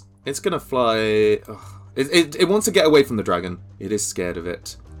works. It's gonna fly. It wants to get away from the dragon. It is scared of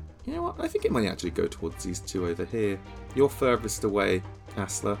it. You know what? I think it might actually go towards these two over here. You're furthest away,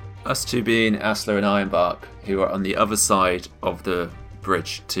 Asla. Us two being Asla and Ironbark, who are on the other side of the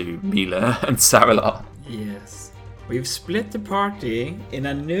bridge to Mila and Saralar. Yes. We've split the party in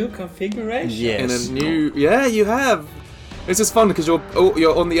a new configuration. Yes. In a new, yeah, you have. This is fun because you're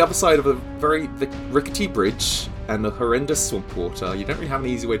on the other side of a very rickety bridge and a horrendous swamp water. You don't really have an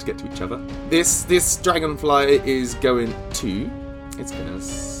easy way to get to each other. This dragonfly is going to. It's gonna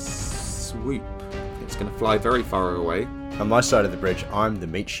swoop. It's gonna fly very far away. On my side of the bridge, I'm the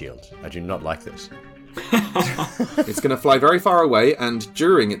meat shield. I do not like this. It's going to fly very far away, and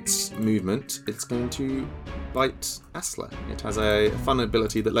during its movement, it's going to bite Asla. It has a fun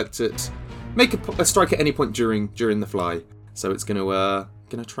ability that lets it make a strike at any point during the fly. So it's going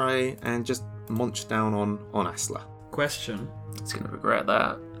to try and just munch down on Asla. Question. It's going to regret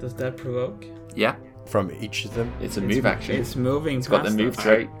that. Does that provoke? Yeah, From each of them. it's a move action. It's moving. It's got the past move us.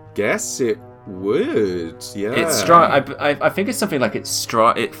 trait. Guess it would. Yeah. It's I think it's something like it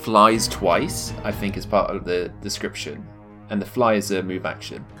flies twice. I think is part of the description, and the fly is a move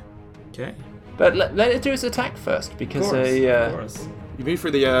action. Okay. But let it do its attack first because Of course. You move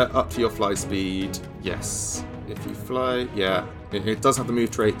through the air up to your fly speed. Yes. If you fly, yeah, it does have the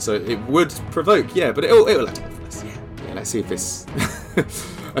move trait, so it would provoke. Yeah, but it'll attack first. Yeah. Let's see if this.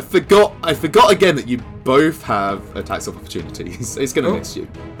 I forgot again that you both have attacks of opportunities. It's going to miss you.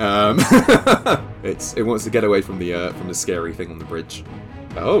 It wants to get away from the scary thing on the bridge.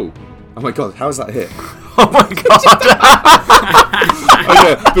 Oh my god! How is that hit? Oh my god! Oh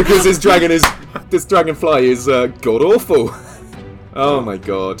yeah, because this dragonfly is god awful. Oh my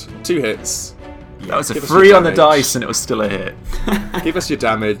god! 2 hits. That was a Give us 3 your on the damage. dice, and it was still a hit. Give us your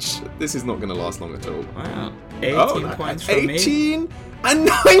damage. This is not going to last long at all. Wow. 18 points from me. 18 and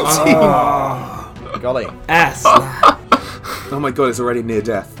 19. Golly. Ass. Oh my god! It's already near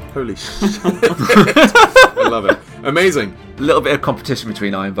death. Holy shit! I love it. Amazing. A little bit of competition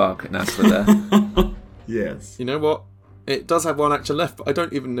between Ironbark and Asla there. Yes. You know what? It does have 1 action left, but I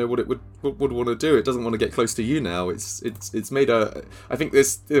don't even know what it would want to do. It doesn't want to get close to you now. It's made a. I think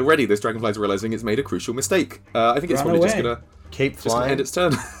this dragonfly's realizing it's made a crucial mistake. I think it's Run probably away. Keep just gonna flying. end its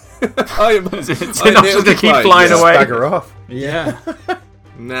turn. I am. It's not just to keep flying away. Bugger off. Yeah.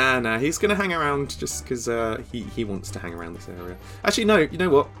 Nah. He's gonna hang around just because he wants to hang around this area. Actually, no. You know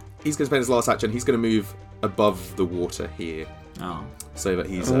what? He's gonna spend his last action. He's gonna move above the water here, Oh. so that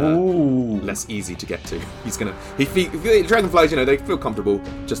he's Ooh. less easy to get to. Dragonflies, they feel comfortable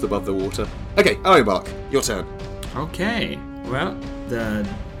just above the water. Okay, Ironbark, your turn. Okay. Well, the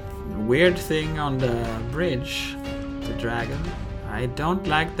weird thing on the bridge, the dragon, I don't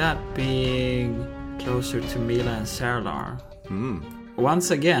like that being closer to Mila and Saralar.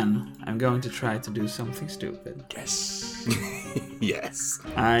 Once again, I'm going to try to do something stupid. Yes.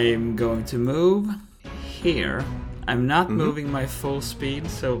 I'm going to move here. I'm not moving my full speed,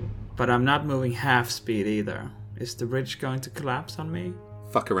 but I'm not moving half speed either. Is the bridge going to collapse on me?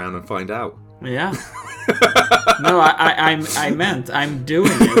 Fuck around and find out. Yeah. No, I meant I'm doing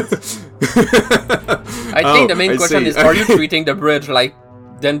it. I think the main I question see. is: are you treating the bridge like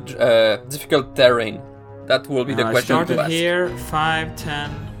then difficult terrain? That will be the I question started to ask. here 5,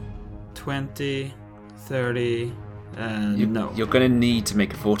 10, 20, 30. No. You're going to need to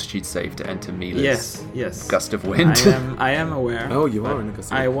make a fortitude save to enter Mila's Yes. gust of wind. I am aware. Oh, you are but in a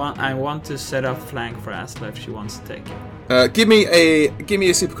gust of I want to set up flank for Asla if she wants to take it. Give me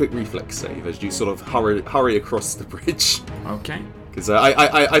a super quick reflex save as you sort of hurry across the bridge. Okay. Because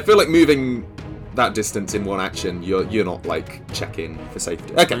I feel like moving that distance in one action, you're not like checking for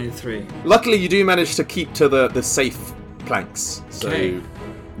safety. Okay. 23. Luckily, you do manage to keep to the safe planks, so Okay.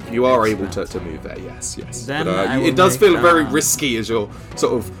 you are able to move there. Yes. Then But I will it does make, feel very risky as you're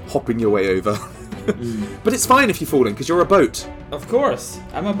sort of hopping your way over. But it's fine if you fall in because you're a boat. Of course,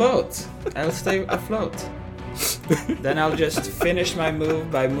 I'm a boat. I'll stay afloat. Then I'll just finish my move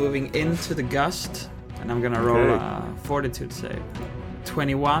by moving into the gust, and I'm gonna roll a fortitude save.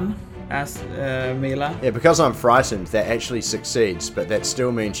 21. As Mila. Yeah, because I'm frightened, that actually succeeds, but that still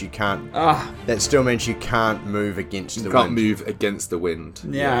means you can't. That still means you can't move against the You wind. can't move against the wind.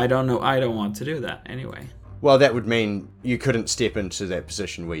 Yeah, I don't know. I don't want to do that anyway. Well, that would mean you couldn't step into that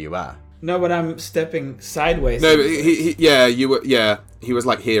position where you are. No, but I'm stepping sideways. No, you were. Yeah, he was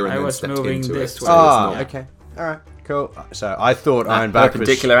like here and I then was stepped moving into this it. way. so it's Oh, not- okay. All right, cool. So I thought That Ironbark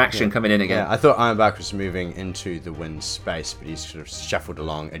perpendicular was, action coming in again. Yeah, I thought Ironbark was moving into the wind space, but he's sort of shuffled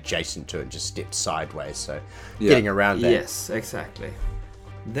along adjacent to it and just stepped sideways, so getting around that. Yes, exactly.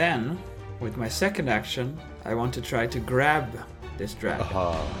 Then, with my second action, I want to try to grab this dragon.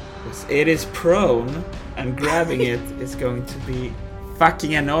 It is prone, and grabbing it is going to be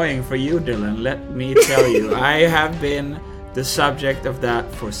fucking annoying for you, Dylan. Let me tell you, I have been the subject of that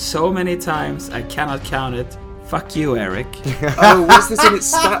for so many times, I cannot count it. Fuck you, Eric. Oh, what's this in its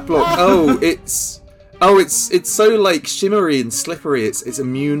stat block? It's so like shimmery and slippery. It's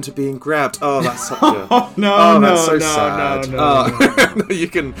immune to being grabbed. Oh, that's such a. That's so sad. No. You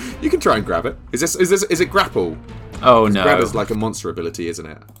can try and grab it. Is it grapple? Oh no. Grab is like a monster ability, isn't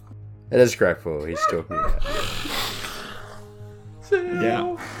it? It is grapple he's talking about.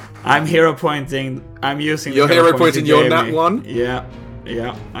 Yeah. I'm hero pointing. I'm using You're the hero point pointing you your gave nat me. one? Yeah,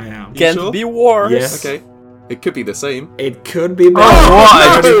 I am. Can't sure? be worse. Yes. Okay. It could be the same. It could be better.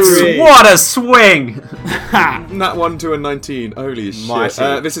 Oh, No! what a swing! Nat 1 to a 19. Holy shit.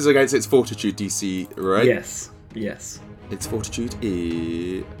 Mighty. This is against its fortitude DC, right? Yes. Its fortitude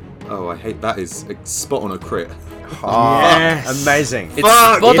is. Oh, I hate that. Is a spot on a crit. Yes. Amazing. It's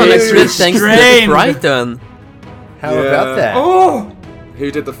Fuck, spot on it a is crit thanks to the restrained. Frighten. How Yeah. about that? Oh,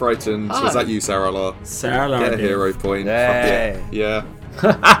 Who did the frightened? Was that you, Sarah? Sarah. Get a did. hero point. Yay. Fuck yeah.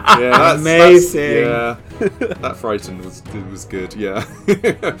 Yeah, Amazing. That frightened was good. Yeah,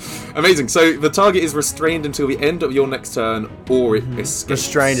 amazing. So the target is restrained until the end of your next turn, or it escapes.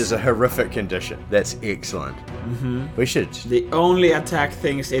 Restrained is a horrific condition. That's excellent. We should. The only attack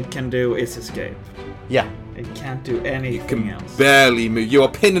things it can do is escape. Yeah. It can't do anything else. barely move. You are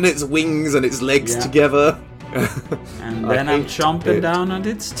pinning its wings and its legs Yeah. together. And I then I'm hate chomping it. down on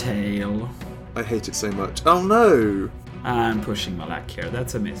its tail. I hate it so much. Oh no! I'm pushing my luck here.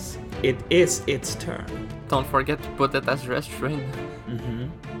 That's a miss. It is its turn. Don't forget to put it as restrained.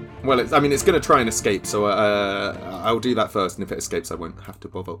 Well, it's going to try and escape, so I'll do that first, and if it escapes, I won't have to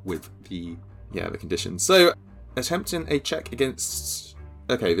bother with the conditions. So, attempting a check against.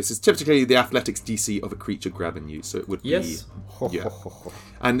 Okay, this is typically the athletics DC of a creature grabbing you, so it would Yes. be. Yeah.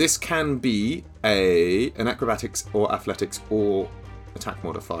 And this can be an acrobatics or athletics or attack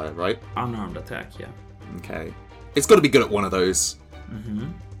modifier, right? Unarmed attack, yeah. Okay. It's got to be good at one of those.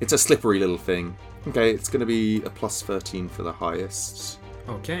 It's a slippery little thing. Okay, it's going to be a plus 13 for the highest.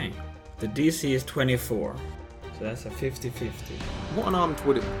 Okay. The DC is 24. So that's a 50-50. What unarmed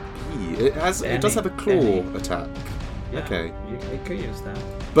would it be? It does have a claw Any. attack. Yeah, Okay. It could use that.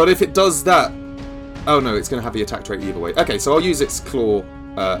 But if it does that... Oh no, it's going to have the attack trait either way. Okay, so I'll use its claw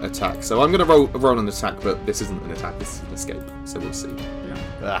attack. So I'm going to roll an attack, but this isn't an attack, this is an escape. So we'll see.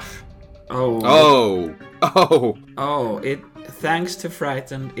 Ugh. Oh, it thanks to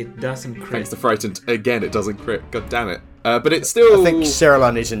Frightened, it doesn't crit. Thanks to Frightened. Again, it doesn't crit. God damn it. But it's still... I think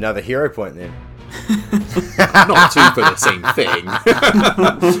Sarah needs another hero point then. Not two for the same thing.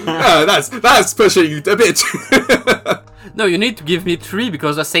 That's pushing a bit. No, you need to give me 3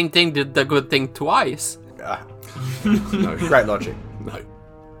 because the same thing did the good thing twice. No. Great logic. No.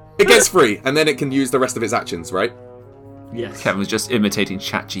 It gets 3, and then it can use the rest of its actions, right? Yes. Kevin was just imitating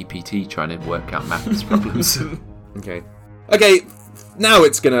ChatGPT trying to work out maths problems. Okay. Now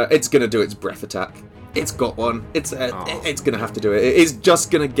it's gonna do its breath attack. It's got one. It's gonna have to do it. It is just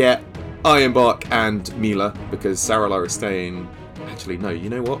gonna get Ironbark and Mila, because Saralar is staying... Actually, no, you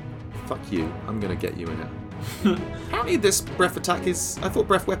know what? Fuck you. I'm going to get you in it. Apparently this breath attack is... I thought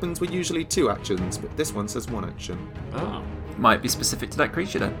breath weapons were usually 2 actions, but this one says 1 action. Oh. Might be specific to that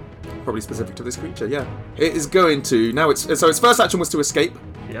creature then. Probably specific to this creature, yeah. It is going to... Now, its first action was to escape.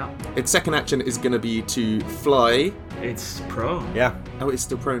 Yeah. Its second action is going to be to fly. It's prone. Yeah. Oh, it's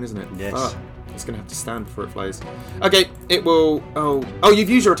still prone, isn't it? Yes. Fuck. It's going to have to stand before it flies. Okay, it will... Oh, you've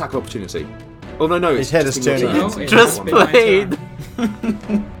used your attack of opportunity. Oh, no. His head is just in your turning. turn. No, it Just has been my played.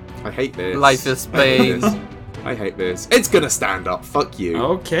 turn. I hate this. Life is pain. I hate this. It's going to stand up. Fuck you.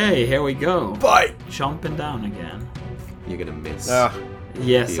 Okay, here we go. Bite! Chomping down again. You're going to miss.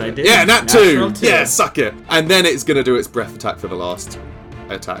 Yes, I did. Yeah, nat Natural 2! Yeah, suck it! And then it's going to do its breath attack for the last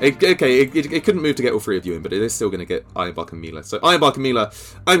attack. It couldn't move to get all 3 of you in, but it is still going to get Ironbark and Mila. So, Ironbark and Mila,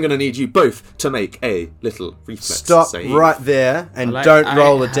 I'm going to need you both to make a little reflex Stop save. right there and Like, don't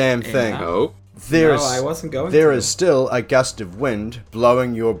roll a I- damn yeah. thing. No. There No, is- I wasn't going There to. is still a gust of wind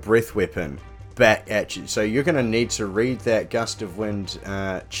blowing your breath weapon back at you. So you're going to need to read that gust of wind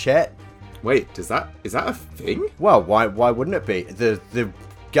chat. Wait, is that a thing? Well, why wouldn't it be? The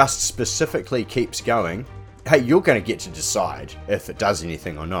gust specifically keeps going. Hey, you're going to get to decide if it does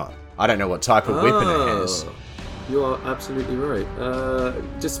anything or not. I don't know what type of weapon it has. You are absolutely right.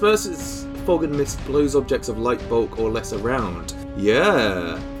 Disperses fog and mist, blows objects of light bulk or less around.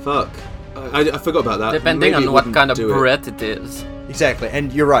 Yeah. Fuck. I forgot about that. Depending Maybe it on what wouldn't kind of do it. breath it is. Exactly,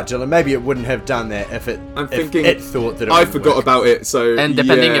 and you're right, Dylan. Maybe it wouldn't have done that if it thought that it I would forgot work. about it, so And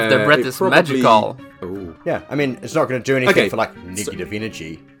depending if the yeah, breath it is probably- magical. Oh. Yeah, I mean, it's not going to do anything Okay, for like negative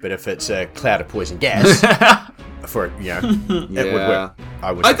energy, but if it's a cloud of poison gas, for it would Yeah. work.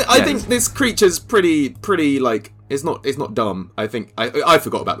 I would. I think this creature's pretty like it's not dumb. I think I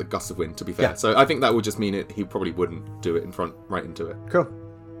forgot about the gust of wind, to be fair. Yeah. So I think that would just mean he probably wouldn't do it right into it. Cool.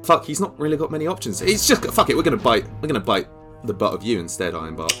 Fuck, he's not really got many options. It's just fuck it. We're gonna bite the butt of you instead,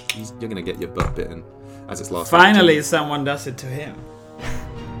 Ironbark. You're gonna get your butt bitten as its last. Finally, action. someone does it to him.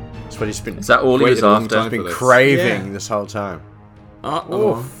 That's what he's been. Is that all he was Waited a long after? time. been for this. craving Yeah. this whole time.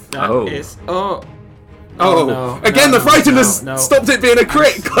 Oh, that Oh. is. Oh. Oh, no, again, no, the frightened has no. stopped it being a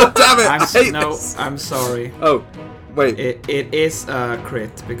crit. God damn it! I hate this. I'm sorry. Oh, wait. It is a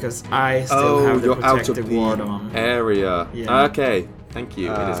crit because I still have the you're out of protective the ward on. area. Yeah. Okay, thank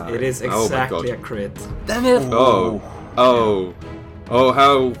you. It is Oh my exactly God. a crit. Damn it! Oh,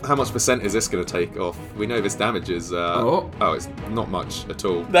 how much percent is this going to take off? We know this damage is. It's not much at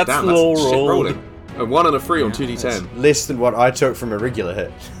all. That's Damn, low shit roll. rolling. A 1 and a 3 on 2d10. Less than what I took from a regular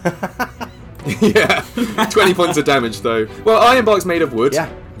hit. Yeah, 20 points of damage though. Well, Ironbark's made of wood, Yeah.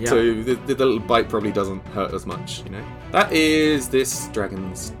 so the little bite probably doesn't hurt as much, you know. That is this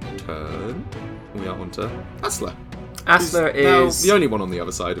dragon's turn. We are on to Asla. Asla Now is the only one on the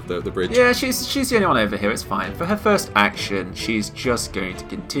other side of the bridge. Yeah, she's the only one over here. It's fine. For her first action, she's just going to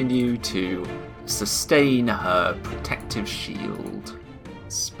continue to sustain her protective shield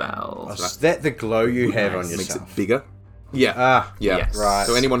spell. Is that the glow you have on Makes yourself? it bigger. Yeah. Ah, Yeah. Yes. right.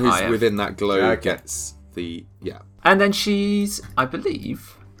 So anyone who's I have- within that glow Okay. gets the And then she's, I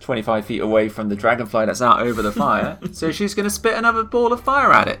believe, 25 feet away from the dragonfly that's out over the fire. So she's going to spit another ball of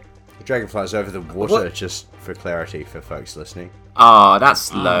fire at it. The dragonfly's over the water, What? just for clarity for folks listening. Ah,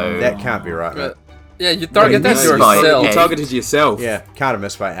 that's low. That can't be right, mate. Yeah, you targeted this You like yourself. a- targeted yourself. Yeah, can't have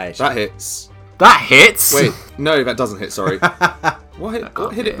missed by 8. That hits. That hits. Wait, no, that doesn't hit. Sorry. What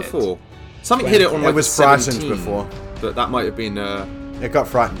can't hit be it it. before? Something hit it on It like was 17, frightened before. but that might have been. It got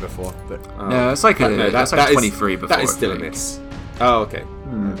frightened before, but No, it's like that's like 23 before. That is I still a think. miss. Oh, okay.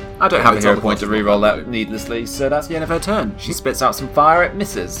 I don't have a it's hero on the point to bottom, reroll not that needlessly, so that's the end of her turn. She spits out some fire, it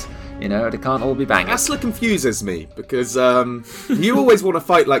misses. You know, they can't all be bangers. Asla confuses me because you always want to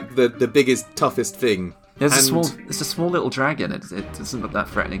fight like the biggest, toughest thing. It's And a small little dragon. It doesn't look that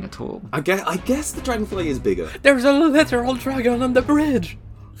threatening at all. I guess the dragonfly is bigger. There's a literal dragon on the bridge.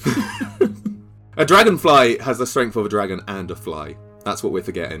 A dragonfly has the strength of a dragon and a fly. That's what we're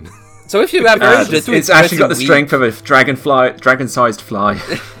forgetting. So if you average the two, It's actually got the pretty strength of a dragon-sized fly.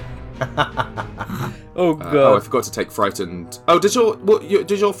 weak. Oh god. Oh, I forgot to take frightened. Oh, does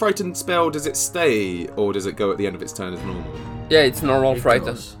your frightened spell? Does it stay or does it go at the end of its turn as normal? Yeah, it's normal It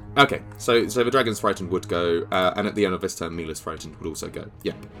frightened. goes. Okay, so the dragon's frightened would go, and at the end of this turn, Mila's frightened would also go.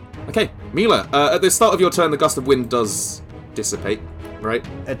 Yep. Okay, Mila. At the start of your turn, the gust of wind does dissipate, right?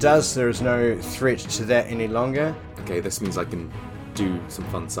 it does. There is no threat to that any longer. Okay, this means I can do some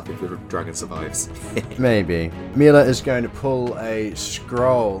fun stuff if the dragon survives. Maybe. Mila is going to pull a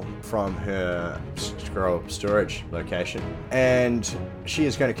scroll from her scroll storage location, and she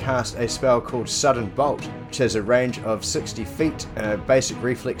is going to cast a spell called Sudden Bolt, which has a range of 60 feet, a basic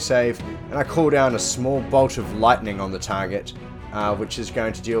reflex save, and I call down a small bolt of lightning on the target, which is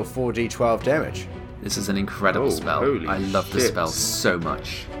going to deal 4d12 damage. This is an incredible spell. holy I love the shit. spell so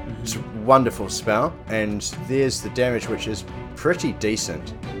much. It's a wonderful spell, and there's the damage, which is pretty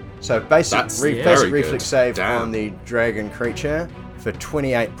decent. So basic, That's very basic good. reflex save Damn. on the dragon creature for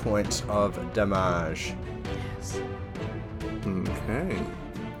 28 points of damage. Okay.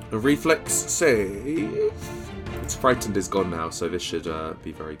 A reflex save. It's frightened is gone now, so this should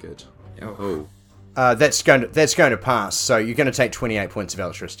be very good. Oh. That's going to pass. So you're going to take 28 points of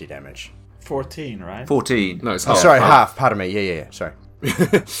electricity damage. 14, right? 14. No, it's Oh, half. sorry, half. Pardon me. Yeah. Sorry.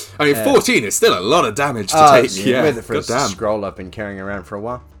 I mean, 14 is still a lot of damage to take. Yeah, With it for a goddamn. scroll I've been carrying around for a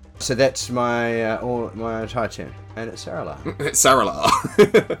while. So that's my my entire turn, and it's Sarala. It's Saralar.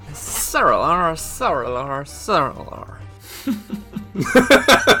 Saralar.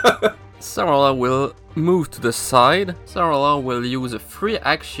 Sarala will move to the side. Sarala will use a free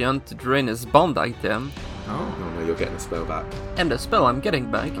action to drain his bond item. Oh no, you're getting a spell back. And the spell I'm getting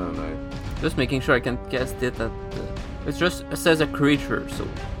back. Oh no. Just making sure I can cast it at... it just says a creature, so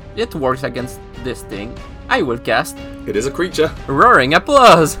it works against this thing. I will cast It is a creature. Roaring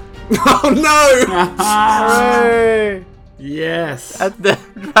Applause Oh no! Hooray! Yes. at the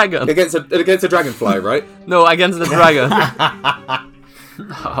dragon. against a dragonfly, right? No, against the dragon.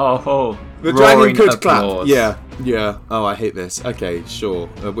 Oh, The roaring dragon could applause. clap. Yeah. Oh, I hate this. Okay, sure.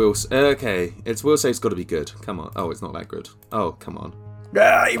 Okay, it's will save's got to be good. Come on. Oh, it's not that good. Oh, come on.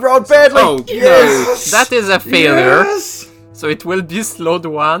 Ah, he rolled badly. Oh That is a failure. So it will be slowed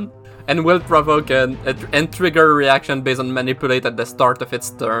one and will provoke and trigger a reaction based on manipulate at the start of its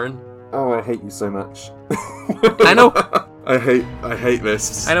turn. no! Oh, I hate you so much. I know. I hate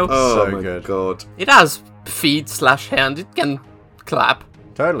this. I know. Oh So my good. god. It has feet/hand. It can clap.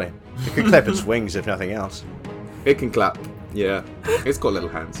 Totally. It could clap its wings if nothing else. It can clap. Yeah. It's got little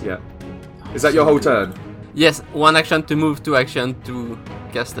hands. Yeah. Is that your whole turn? Yes, one action to move, two action to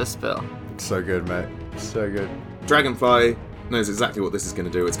cast a spell. So good, mate. So good. Dragonfly knows exactly what this is going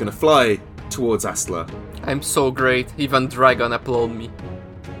to do. It's going to fly towards Astla. I'm so great. Even dragon applaud me.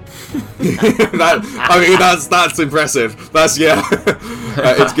 That's impressive. That's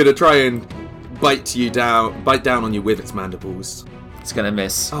it's going to try and bite down on you with its mandibles. It's gonna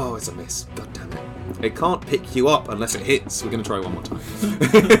miss. Oh, it's a miss. God damn it. It can't pick you up unless it hits. We're going to try one more time.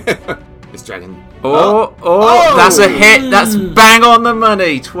 This dragon. Oh, that's a hit. That's bang on the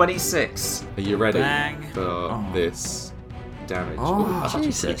money. 26. Are you ready Bang. for this damage? Oh, that's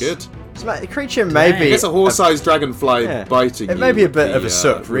actually pretty Jesus. good. So, mate, the creature may be... It's a horse-sized dragonfly biting you. It may be a would bit of a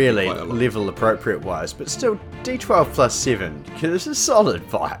sook, would be really, quite a lot. level appropriate-wise, but still, D12 plus 7, because it's a solid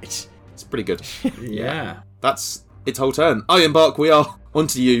bite. It's pretty good. Yeah. That's its whole turn. Ironbark, we are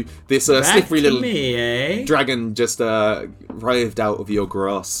onto you. This Back slippery to little me, eh? dragon just writhed out of your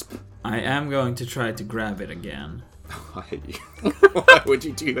grasp. I am going to try to grab it again. I hate you. Why would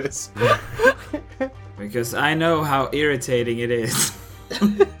you do this? Because I know how irritating it is.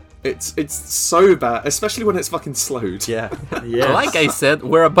 It's so bad, especially when it's fucking slowed. Yeah. Yes. Like I said,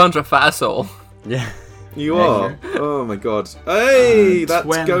 we're a bunch of assholes. Yeah. You are. Oh my god. Hey, that's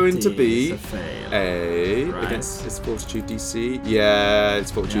 20 going to is be a fail. a Right. against its fortitude DC. Yeah,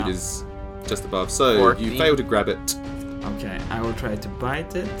 its fortitude Yeah. is just above. So 14. you fail to grab it. Okay, I will try to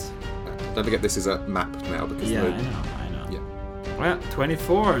bite it. Don't forget this is a map now because Yeah, the- I know. Yeah. Well,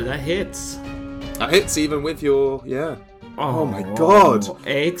 24, that hits. that hits even with your Oh my Oh, god.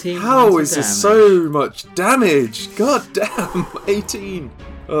 18 How points is of this damage. so much damage? God damn, 18.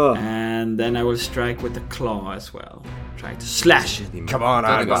 Oh. And then I will strike with the claw as well. Try to slash it. Come on,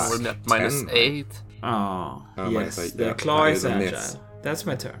 Dragon Ironbark. will get -8. Oh, minus yes, 8, the yeah. claw That is is a agile. miss. That's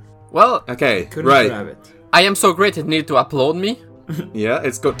my turn. Well, Okay, Couldn't right. grab it. I am so great it need to applaud me. Yeah,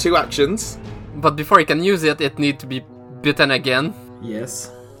 it's got 2 actions. But before I can use it, it need to be bitten again.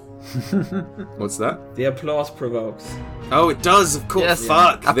 Yes. What's that? The applause provokes. Oh, it does, of course. Yes.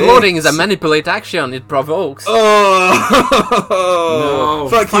 Fuck. Applauding this. is a manipulate action. It provokes. Oh! No,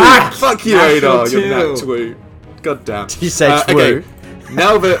 Fuck fuck! you! Fuck you, Natural Adar! You're two. nat twoo. God damn. You say twoo. Okay,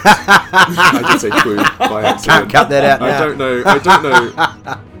 now that I did say twoo by accident. Cut that out now. I don't know.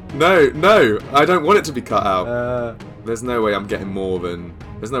 No, I don't want it to be cut out. There's no way I'm getting more than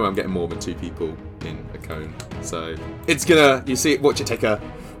 2 people in a cone. So it's gonna, watch it take a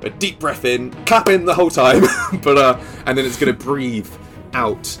deep breath in, clap in the whole time, but and then it's gonna breathe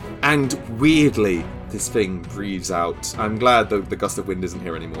out, and weirdly, this thing breathes out. I'm glad the gust of wind isn't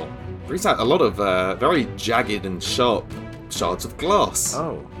here anymore. Breathes out a lot of very jagged and sharp shards of glass.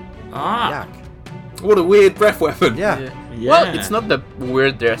 Oh, Ah, yuck. What a weird breath weapon. Yeah. yeah. Well, it's not the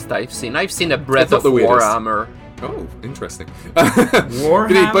weirdest I've seen. I've seen a breath It's not of the weirdest. Warhammer. Oh, interesting. Warhammer?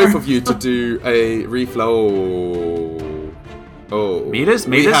 We need both of you to do a reflow. Oh. Mila's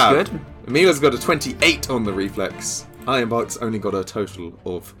We have- good. Mila's got a 28 on the reflex. Ironbark's only got a total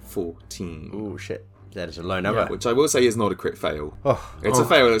of 14. Oh, shit. That is a low number. Which I will say is not a crit fail. Oh, It's a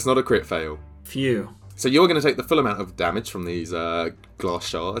fail, it's not a crit fail. Phew. So you're going to take the full amount of damage from these glass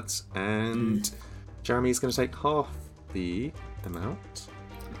shards, and Jeremy's going to take half the amount.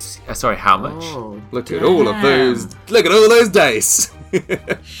 Sorry, how much? Oh, Look at all of those! Look at all those dice!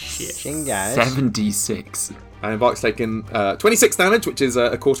 shing, guys. 76. Ironbark's taken 26 damage, which is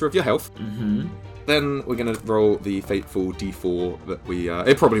a quarter of your health. Mm-hmm. Then we're going to roll the fateful D4 that we...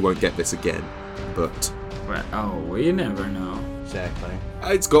 it probably won't get this again, but... Well, oh, you never know. Exactly.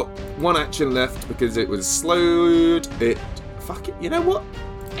 It's got one action left because it was slowed. Fuck it. You know what?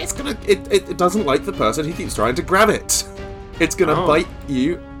 It's gonna. It doesn't like the person who keeps trying to grab it. It's gonna bite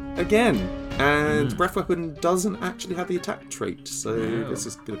you again. And Breath Weapon doesn't actually have the attack trait, so this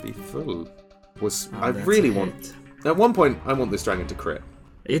is gonna be full. I That's really a want. hit. At one point, I want this dragon to crit.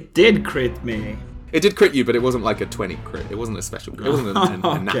 It did crit me. It did crit you, but it wasn't like a 20 crit. It wasn't a special crit. It wasn't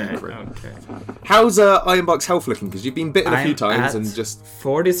a nat Okay, crit. okay. How's Ironbark's health looking? Because you've been bitten a few I'm times at and just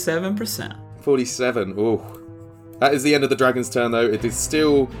 47%. 47. Oh, that is the end of the dragon's turn, though. It is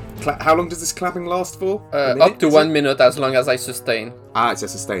still. How long does this clapping last for? A minute, Up to is 1 it? minute as long as I sustain. Ah, it's a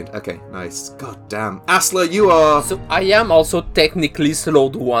sustained. Okay, nice. God damn, Asla, you are. So I am also technically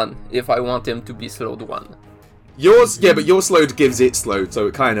slowed 1 if I want him to be slowed 1. Yours, yeah, but your slowed gives it slowed, so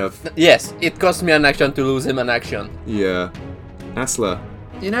it kind of. Yes, it costs me an action to lose him an action. Yeah, Asla.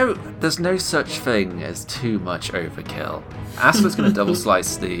 You know, there's no such thing as too much overkill. Asla's going to double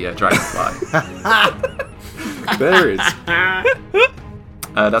slice the dragonfly. There is.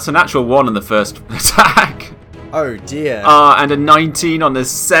 That's a natural 1 on the first attack. Oh, dear. And a 19 on the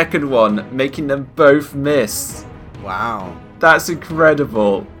second one, making them both miss. Wow. That's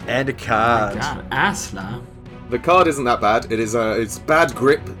incredible. And a card. God, Asla. The card isn't that bad. It is it's bad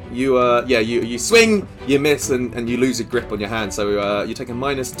grip. You swing, you miss, and you lose your grip on your hand. So you take a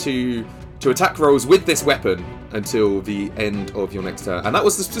 -2 to attack rolls with this weapon until the end of your next turn. And that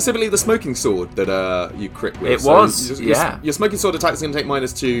was specifically the smoking sword that you crit with. It was, your, yeah. Your smoking sword attack is going to take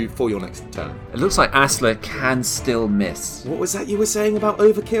 -2 for your next turn. It looks like Asla can still miss. What was that you were saying about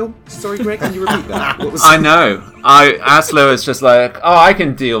overkill? Sorry, Greg, can you repeat that? What was I know. Asla is just like, oh, I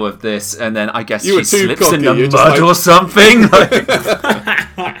can deal with this, and then I guess You she were too slips in cocky, the you're mud just like- or something.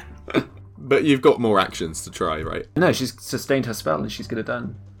 Like- But you've got more actions to try, right? no, she's sustained her spell, and she's gonna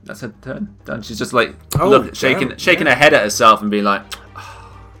done. That's her turn. Done. She's just like shaking damn, her head at herself and being like,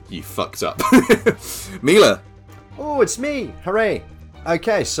 You fucked up. Mila. Oh, it's me! Hooray!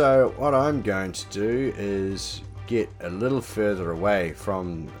 Okay, so what I'm going to do is get a little further away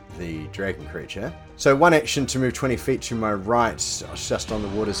from the dragon creature. So one action to move 20 feet to my right, just on the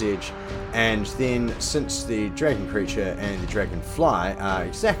water's edge. And then, since the dragon creature and the dragonfly are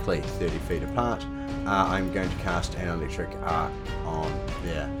exactly 30 feet apart, I'm going to cast an electric arc on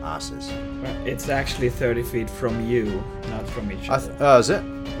their asses. It's actually 30 feet from you, not from each other. Oh, is it?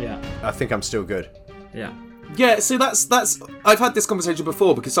 Yeah, I think I'm still good. yeah. Yeah, see, that's. I've had this conversation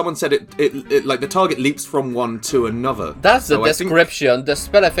before because someone said it like the target leaps from one to another. That's the So I think- description. The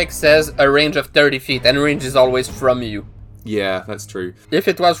spell effect says a range of 30 feet, and range is always from you. Yeah, that's true. If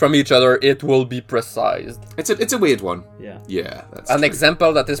it was from each other, it will be precise. It's a weird one. Yeah. Yeah, that's An true.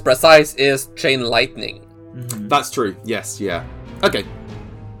 example that is precise is chain lightning. That's true. Yes, yeah. Okay.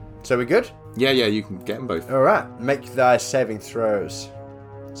 So we good? Yeah, you can get them both. Alright, make thy saving throws,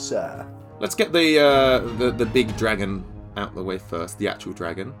 sir. Let's get the big dragon out the way first. The actual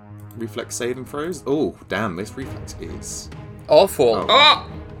dragon. Reflex saving throws. Oh, damn! This reflex is. Awful. Oh.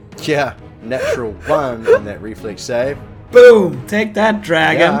 Yeah, natural 1 on that reflex save. Boom! Take that,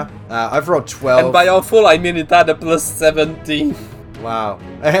 dragon. Yeah, I've rolled 12. And by awful, I mean it had a plus 17. Wow.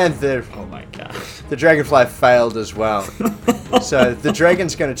 And Oh my god. the dragonfly failed as well. So the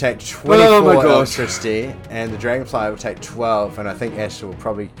dragon's going to take 24 Oh my gosh. electricity, and the dragonfly will take 12, and I think Asher will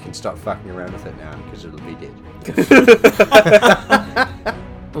probably can stop fucking around with it now, because it'll be dead.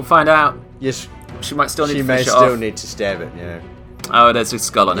 we'll find out. Yes, She might still need she to may finish it still off. need to stab it, you know. Oh, there's a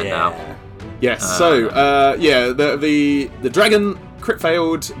skull on it now. Yes. So, the dragon crit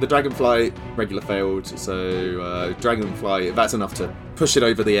failed. The dragonfly regular failed. So, dragonfly, that's enough to push it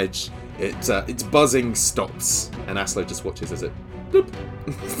over the edge. Its buzzing stops, and Aslo just watches as it bloop,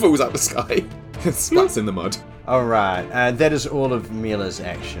 falls out the sky. splats in the mud. Alright, and that is all of Mila's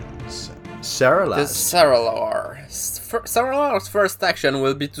actions. This Saralas. Saralar. Saralar's first action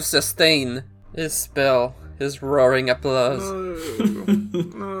will be to sustain his spell, his roaring applause,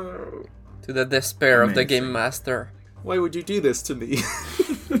 No. to the despair of the Amazing. Game Master. Why would you do this to me?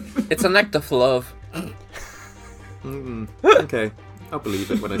 It's an act of love. Okay, I'll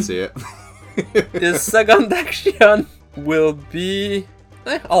believe it when I see it. His second action will be...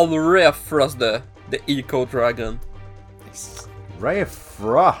 I'll Ray of Frost the Eco Dragon. Ray of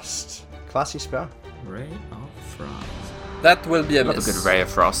Frost. Classy spell. Ray of Frost. That will be a Love a miss. good ray of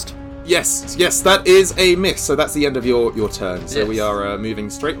frost. Yes, that is a miss. So that's the end of your turn. So Yes. we are moving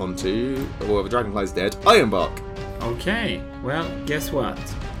straight on to, well, the Dragonfly's dead. Ironbark. Okay, well, guess what?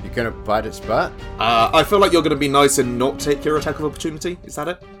 You're gonna bite its butt? I feel like you're going to be nice and not take your attack of opportunity. Is that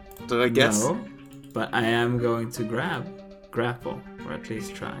it? Did I guess? No, but I am going to grapple, or at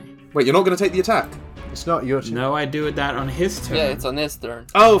least try. Wait, you're not going to take the attack? It's not your turn. No, I do that on his turn. Yeah, it's on his turn.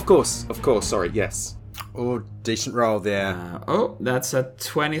 Oh, of course. Sorry, yes. Oh, decent roll there. That's a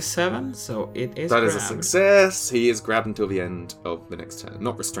 27, so it is That is a grabbed. success. He is grabbed until the end of the next turn.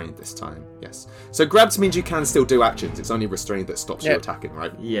 Not restrained this time, yes. So grabbed means you can still do actions. It's only restrained that stops you Yeah. attacking,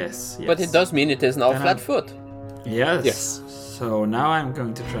 right? Yes. But it does mean it is now Then flat I'm- foot. Yes. Yes. So now I'm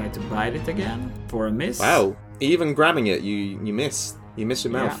going to try to bite it again for a miss. Wow. Even grabbing it, you miss. You miss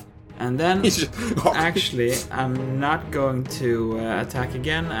your Yeah. mouth. And then, He's just- actually, I'm not going to attack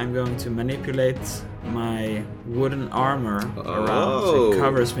again. I'm going to manipulate my wooden armor around so Oh. it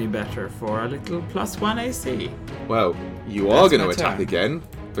covers me better for a little +1 AC. Well, you are That's going to my attack turn. again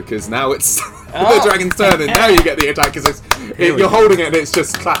because now it's Oh. the dragon's turn, and now you get the attack because Here we you're go. holding it and it's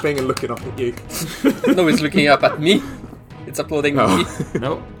just clapping and looking up at you. No, it's looking up at me. It's applauding me. Oh.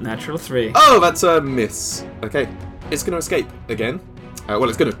 Nope, natural 3. Oh, that's a miss. Okay, it's going to escape again. Well,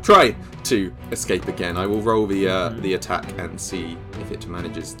 it's going to try to escape again. I will roll the attack and see if it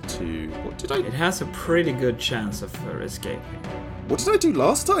manages to. It has a pretty good chance of escaping. What did I do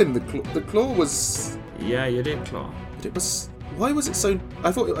last time? The claw was. Yeah, you did, Claw. It was. Why was it so?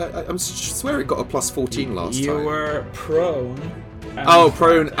 I thought. I swear it got a +14 last You time. were prone. and Oh,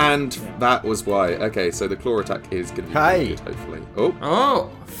 prone, frightened. and Yeah. that was why. Okay, so the claw attack is going to be Hey. good, hopefully. Oh, Oh,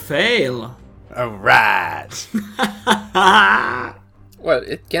 fail. Alright. Well,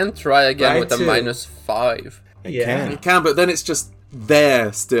 it can try again Right with a too. -5. Yeah. it can, but then it's just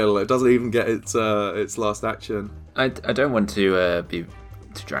there still. It doesn't even get its last action. I don't want to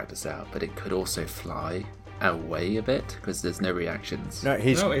drag this out, but it could also fly away a bit because there's no reactions. No,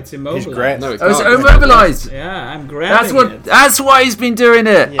 he's No, it's he's immobilized. great. No, it Oh, it's can't. immobilized. Yeah, I'm grabbing it. That's why he's been doing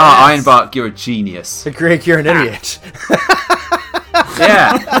it. Yes. Oh, Ironbark, you're a genius. Greg, you're an idiot.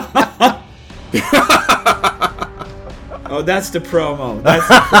 Yeah. Oh, that's the promo. That's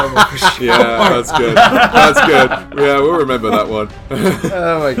the promo for sure. Yeah, that's good. That's good. Yeah, we'll remember that one.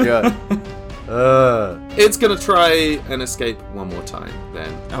 Oh my god. It's gonna try and escape one more time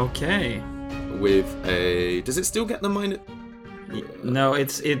then Okay. with a. Does it still get the minus? No,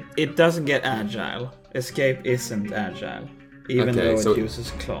 it doesn't get agile. Escape isn't agile, even Okay, though so- it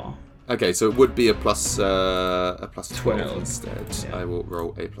uses claw. Okay, so it would be a plus 12 12. instead. Yeah. I will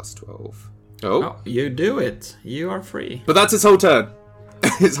roll a +12. Oh, Oh, you do it. You are free. but that's its whole turn.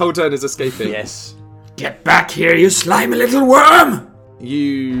 Its whole turn is escaping. Yes. Get back here, you slimy little worm!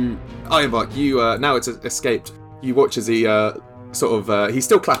 You, Ironbark, you now it's escaped. You watch as he he's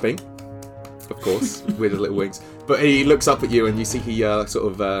still clapping, of course, with his little wings. But he looks up at you, and you see he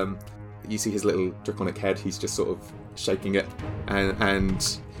you see his little draconic head. He's just sort of shaking it, and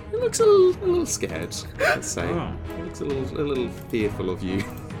he looks a little scared. Let's say Oh. he looks a little fearful of you.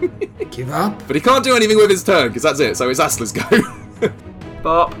 Give up. But he can't do anything with his turn because that's it. So it's Asla's go.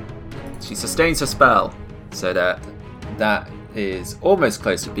 But she sustains her spell, so that is almost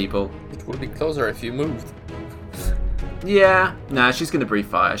close to people. It would be closer if you moved. Yeah. Nah, she's gonna breathe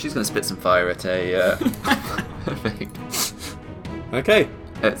fire. She's gonna spit some fire at a thing. Okay.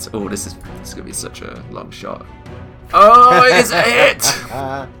 This is gonna be such a long shot. Oh, it's a hit!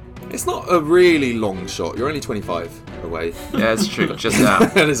 It's not a really long shot. You're only 25 away. Yeah, it's true. Just now.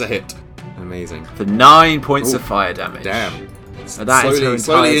 That is a hit. Amazing. For 9 points of Ooh, fire damage. Damn. So that is her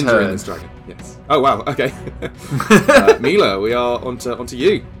slowly entire injuring turn. this dragon. Yes. Oh wow. Okay. Mila, we are onto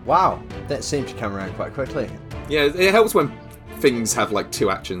you. Wow, that seemed to come around quite quickly. Yeah, it helps when things have like 2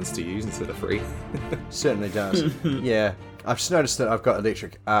 actions to use instead of 3. Certainly does. Yeah. I've just noticed that I've got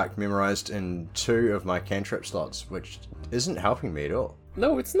Electric Arc memorized in 2 of my cantrip slots, which isn't helping me at all.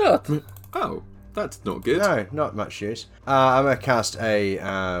 No, it's not. Oh. That's not good. No, not much use. I'm going to cast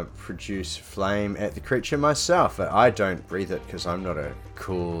a produce flame at the creature myself. I don't breathe it because I'm not a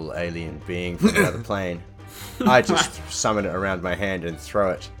cool alien being from another plane. I just summon it around my hand and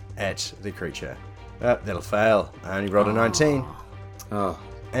throw it at the creature. That'll fail. I only rolled a 19. Oh.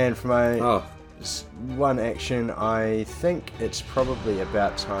 And for my Oh. one action, I think it's probably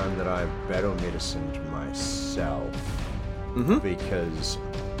about time that I battle medicined myself. Mm-hmm. Because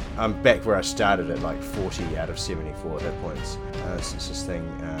I'm back where I started at like 40 out of 74 hit points since this thing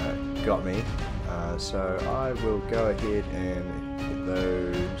got me. So I will go ahead and hit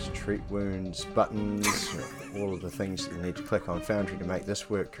those treat wounds buttons, all of the things that you need to click on Foundry to make this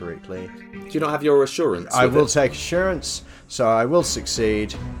work correctly. Do you not have your assurance? I with will it? take assurance, so I will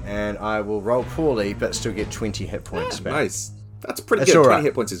succeed, and I will roll poorly but still get 20 hit points back. Nice. That's pretty That's good. all 20 right.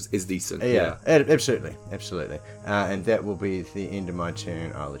 hit points is decent. Yeah, absolutely. And that will be the end of my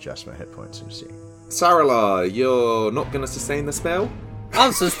turn. I'll adjust my hit points and see. Sarala, you're not going to sustain the spell?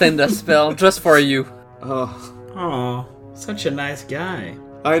 I'll sustain the spell just for you. Oh, Oh, such a nice guy.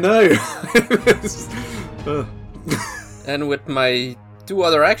 I know. And with my 2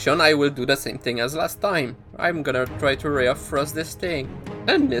 other action, I will do the same thing as last time. I'm gonna try to Ray of Frost this thing.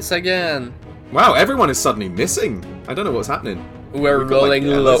 And miss again. Wow, everyone is suddenly missing. I don't know what's happening. We're We've got, rolling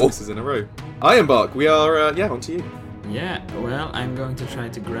loads of low. misses in a row. Ironbark, we are, on to you. Yeah, well, I'm going to try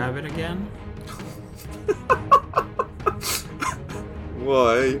to grab it again.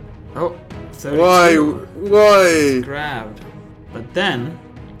 Why? Oh, 32. Why? Grabbed. But then,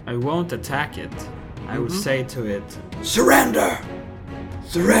 I won't attack it. I will say to it, Surrender!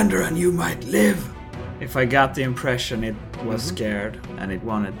 Surrender and you might live! If I got the impression it was scared and it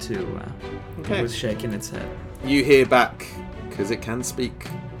wanted to, Okay. it was shaking its head. You hear back, because it can speak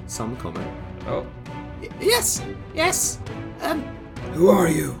some comment. Oh, Yes. who are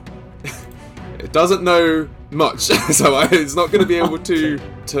you? It doesn't know much, so it's not going to be able to.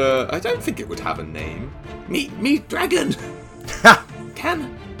 I don't think it would have a name. Me, dragon.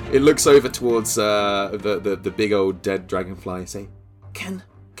 Can. It looks over towards the big old dead dragonfly. Say, can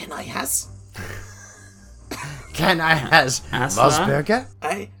I has? Can I has Asla? Mosberger?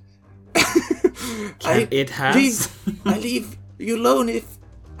 It has. I leave you alone if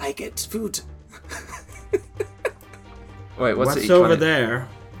I get food. Wait, what's What's it? over there?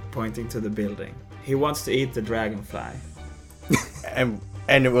 Pointing to the building. He wants to eat the dragonfly. And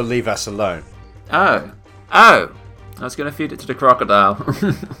it will leave us alone. Oh. I was going to feed it to the crocodile.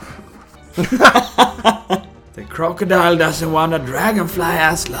 The crocodile doesn't want a dragonfly,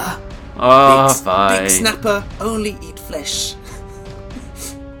 Asla. Oh, fine. snapper only eat flesh.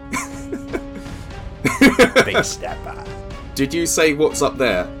 Big snapper. Did you say what's up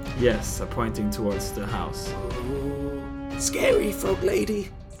there? Yes, pointing towards the house. Scary frog lady.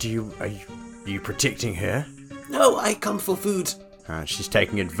 Are you protecting her? No, I come for food. She's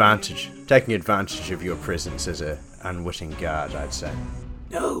taking advantage of your presence as a unwitting guard, I'd say.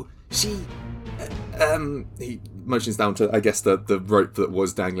 No, she. He motions down to, I guess, the rope that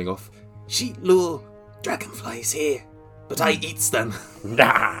was dangling off. She lure dragonflies here, but I eats them.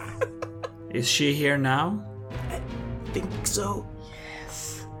 Nah. Is she here now? Think so.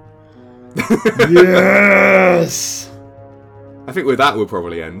 Yes! I think with that we'll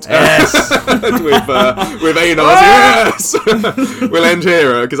probably end. Yes. with Aenor's yes. We'll end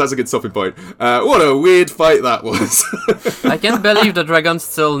here because that's a good stopping point. What a weird fight that was. I can't believe the dragons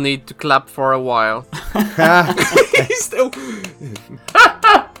still need to clap for a while. He's still.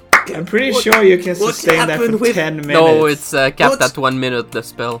 I'm pretty sure you can what sustain that happened for with- 10 minutes. No, it's capped What? at 1 minute, the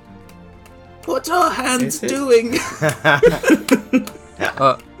spell. What are hands Is it? doing?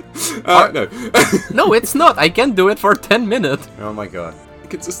 No. No, it's not. I can do it for 10 minutes. Oh my god. You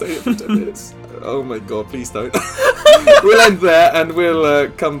can sustain it for 10 minutes. Oh my god, please don't. We'll end there and we'll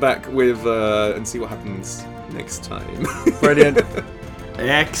come back with and see what happens next time. Brilliant.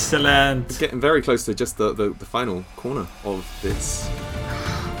 Excellent. Getting very close to just the final corner of this.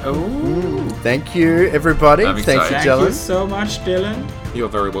 Oh, Thank you, everybody. I'm Thank you, excited. thank you Dylan. so much, Dylan. You're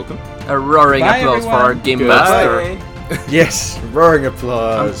very welcome. A roaring Bye, applause for our everyone. game Goodbye. master. Yes, roaring I'm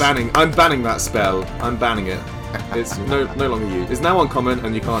applause. banning that spell. I'm banning it. It's no longer you. It's now uncommon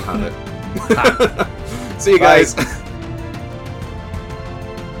and you can't have it. See you guys.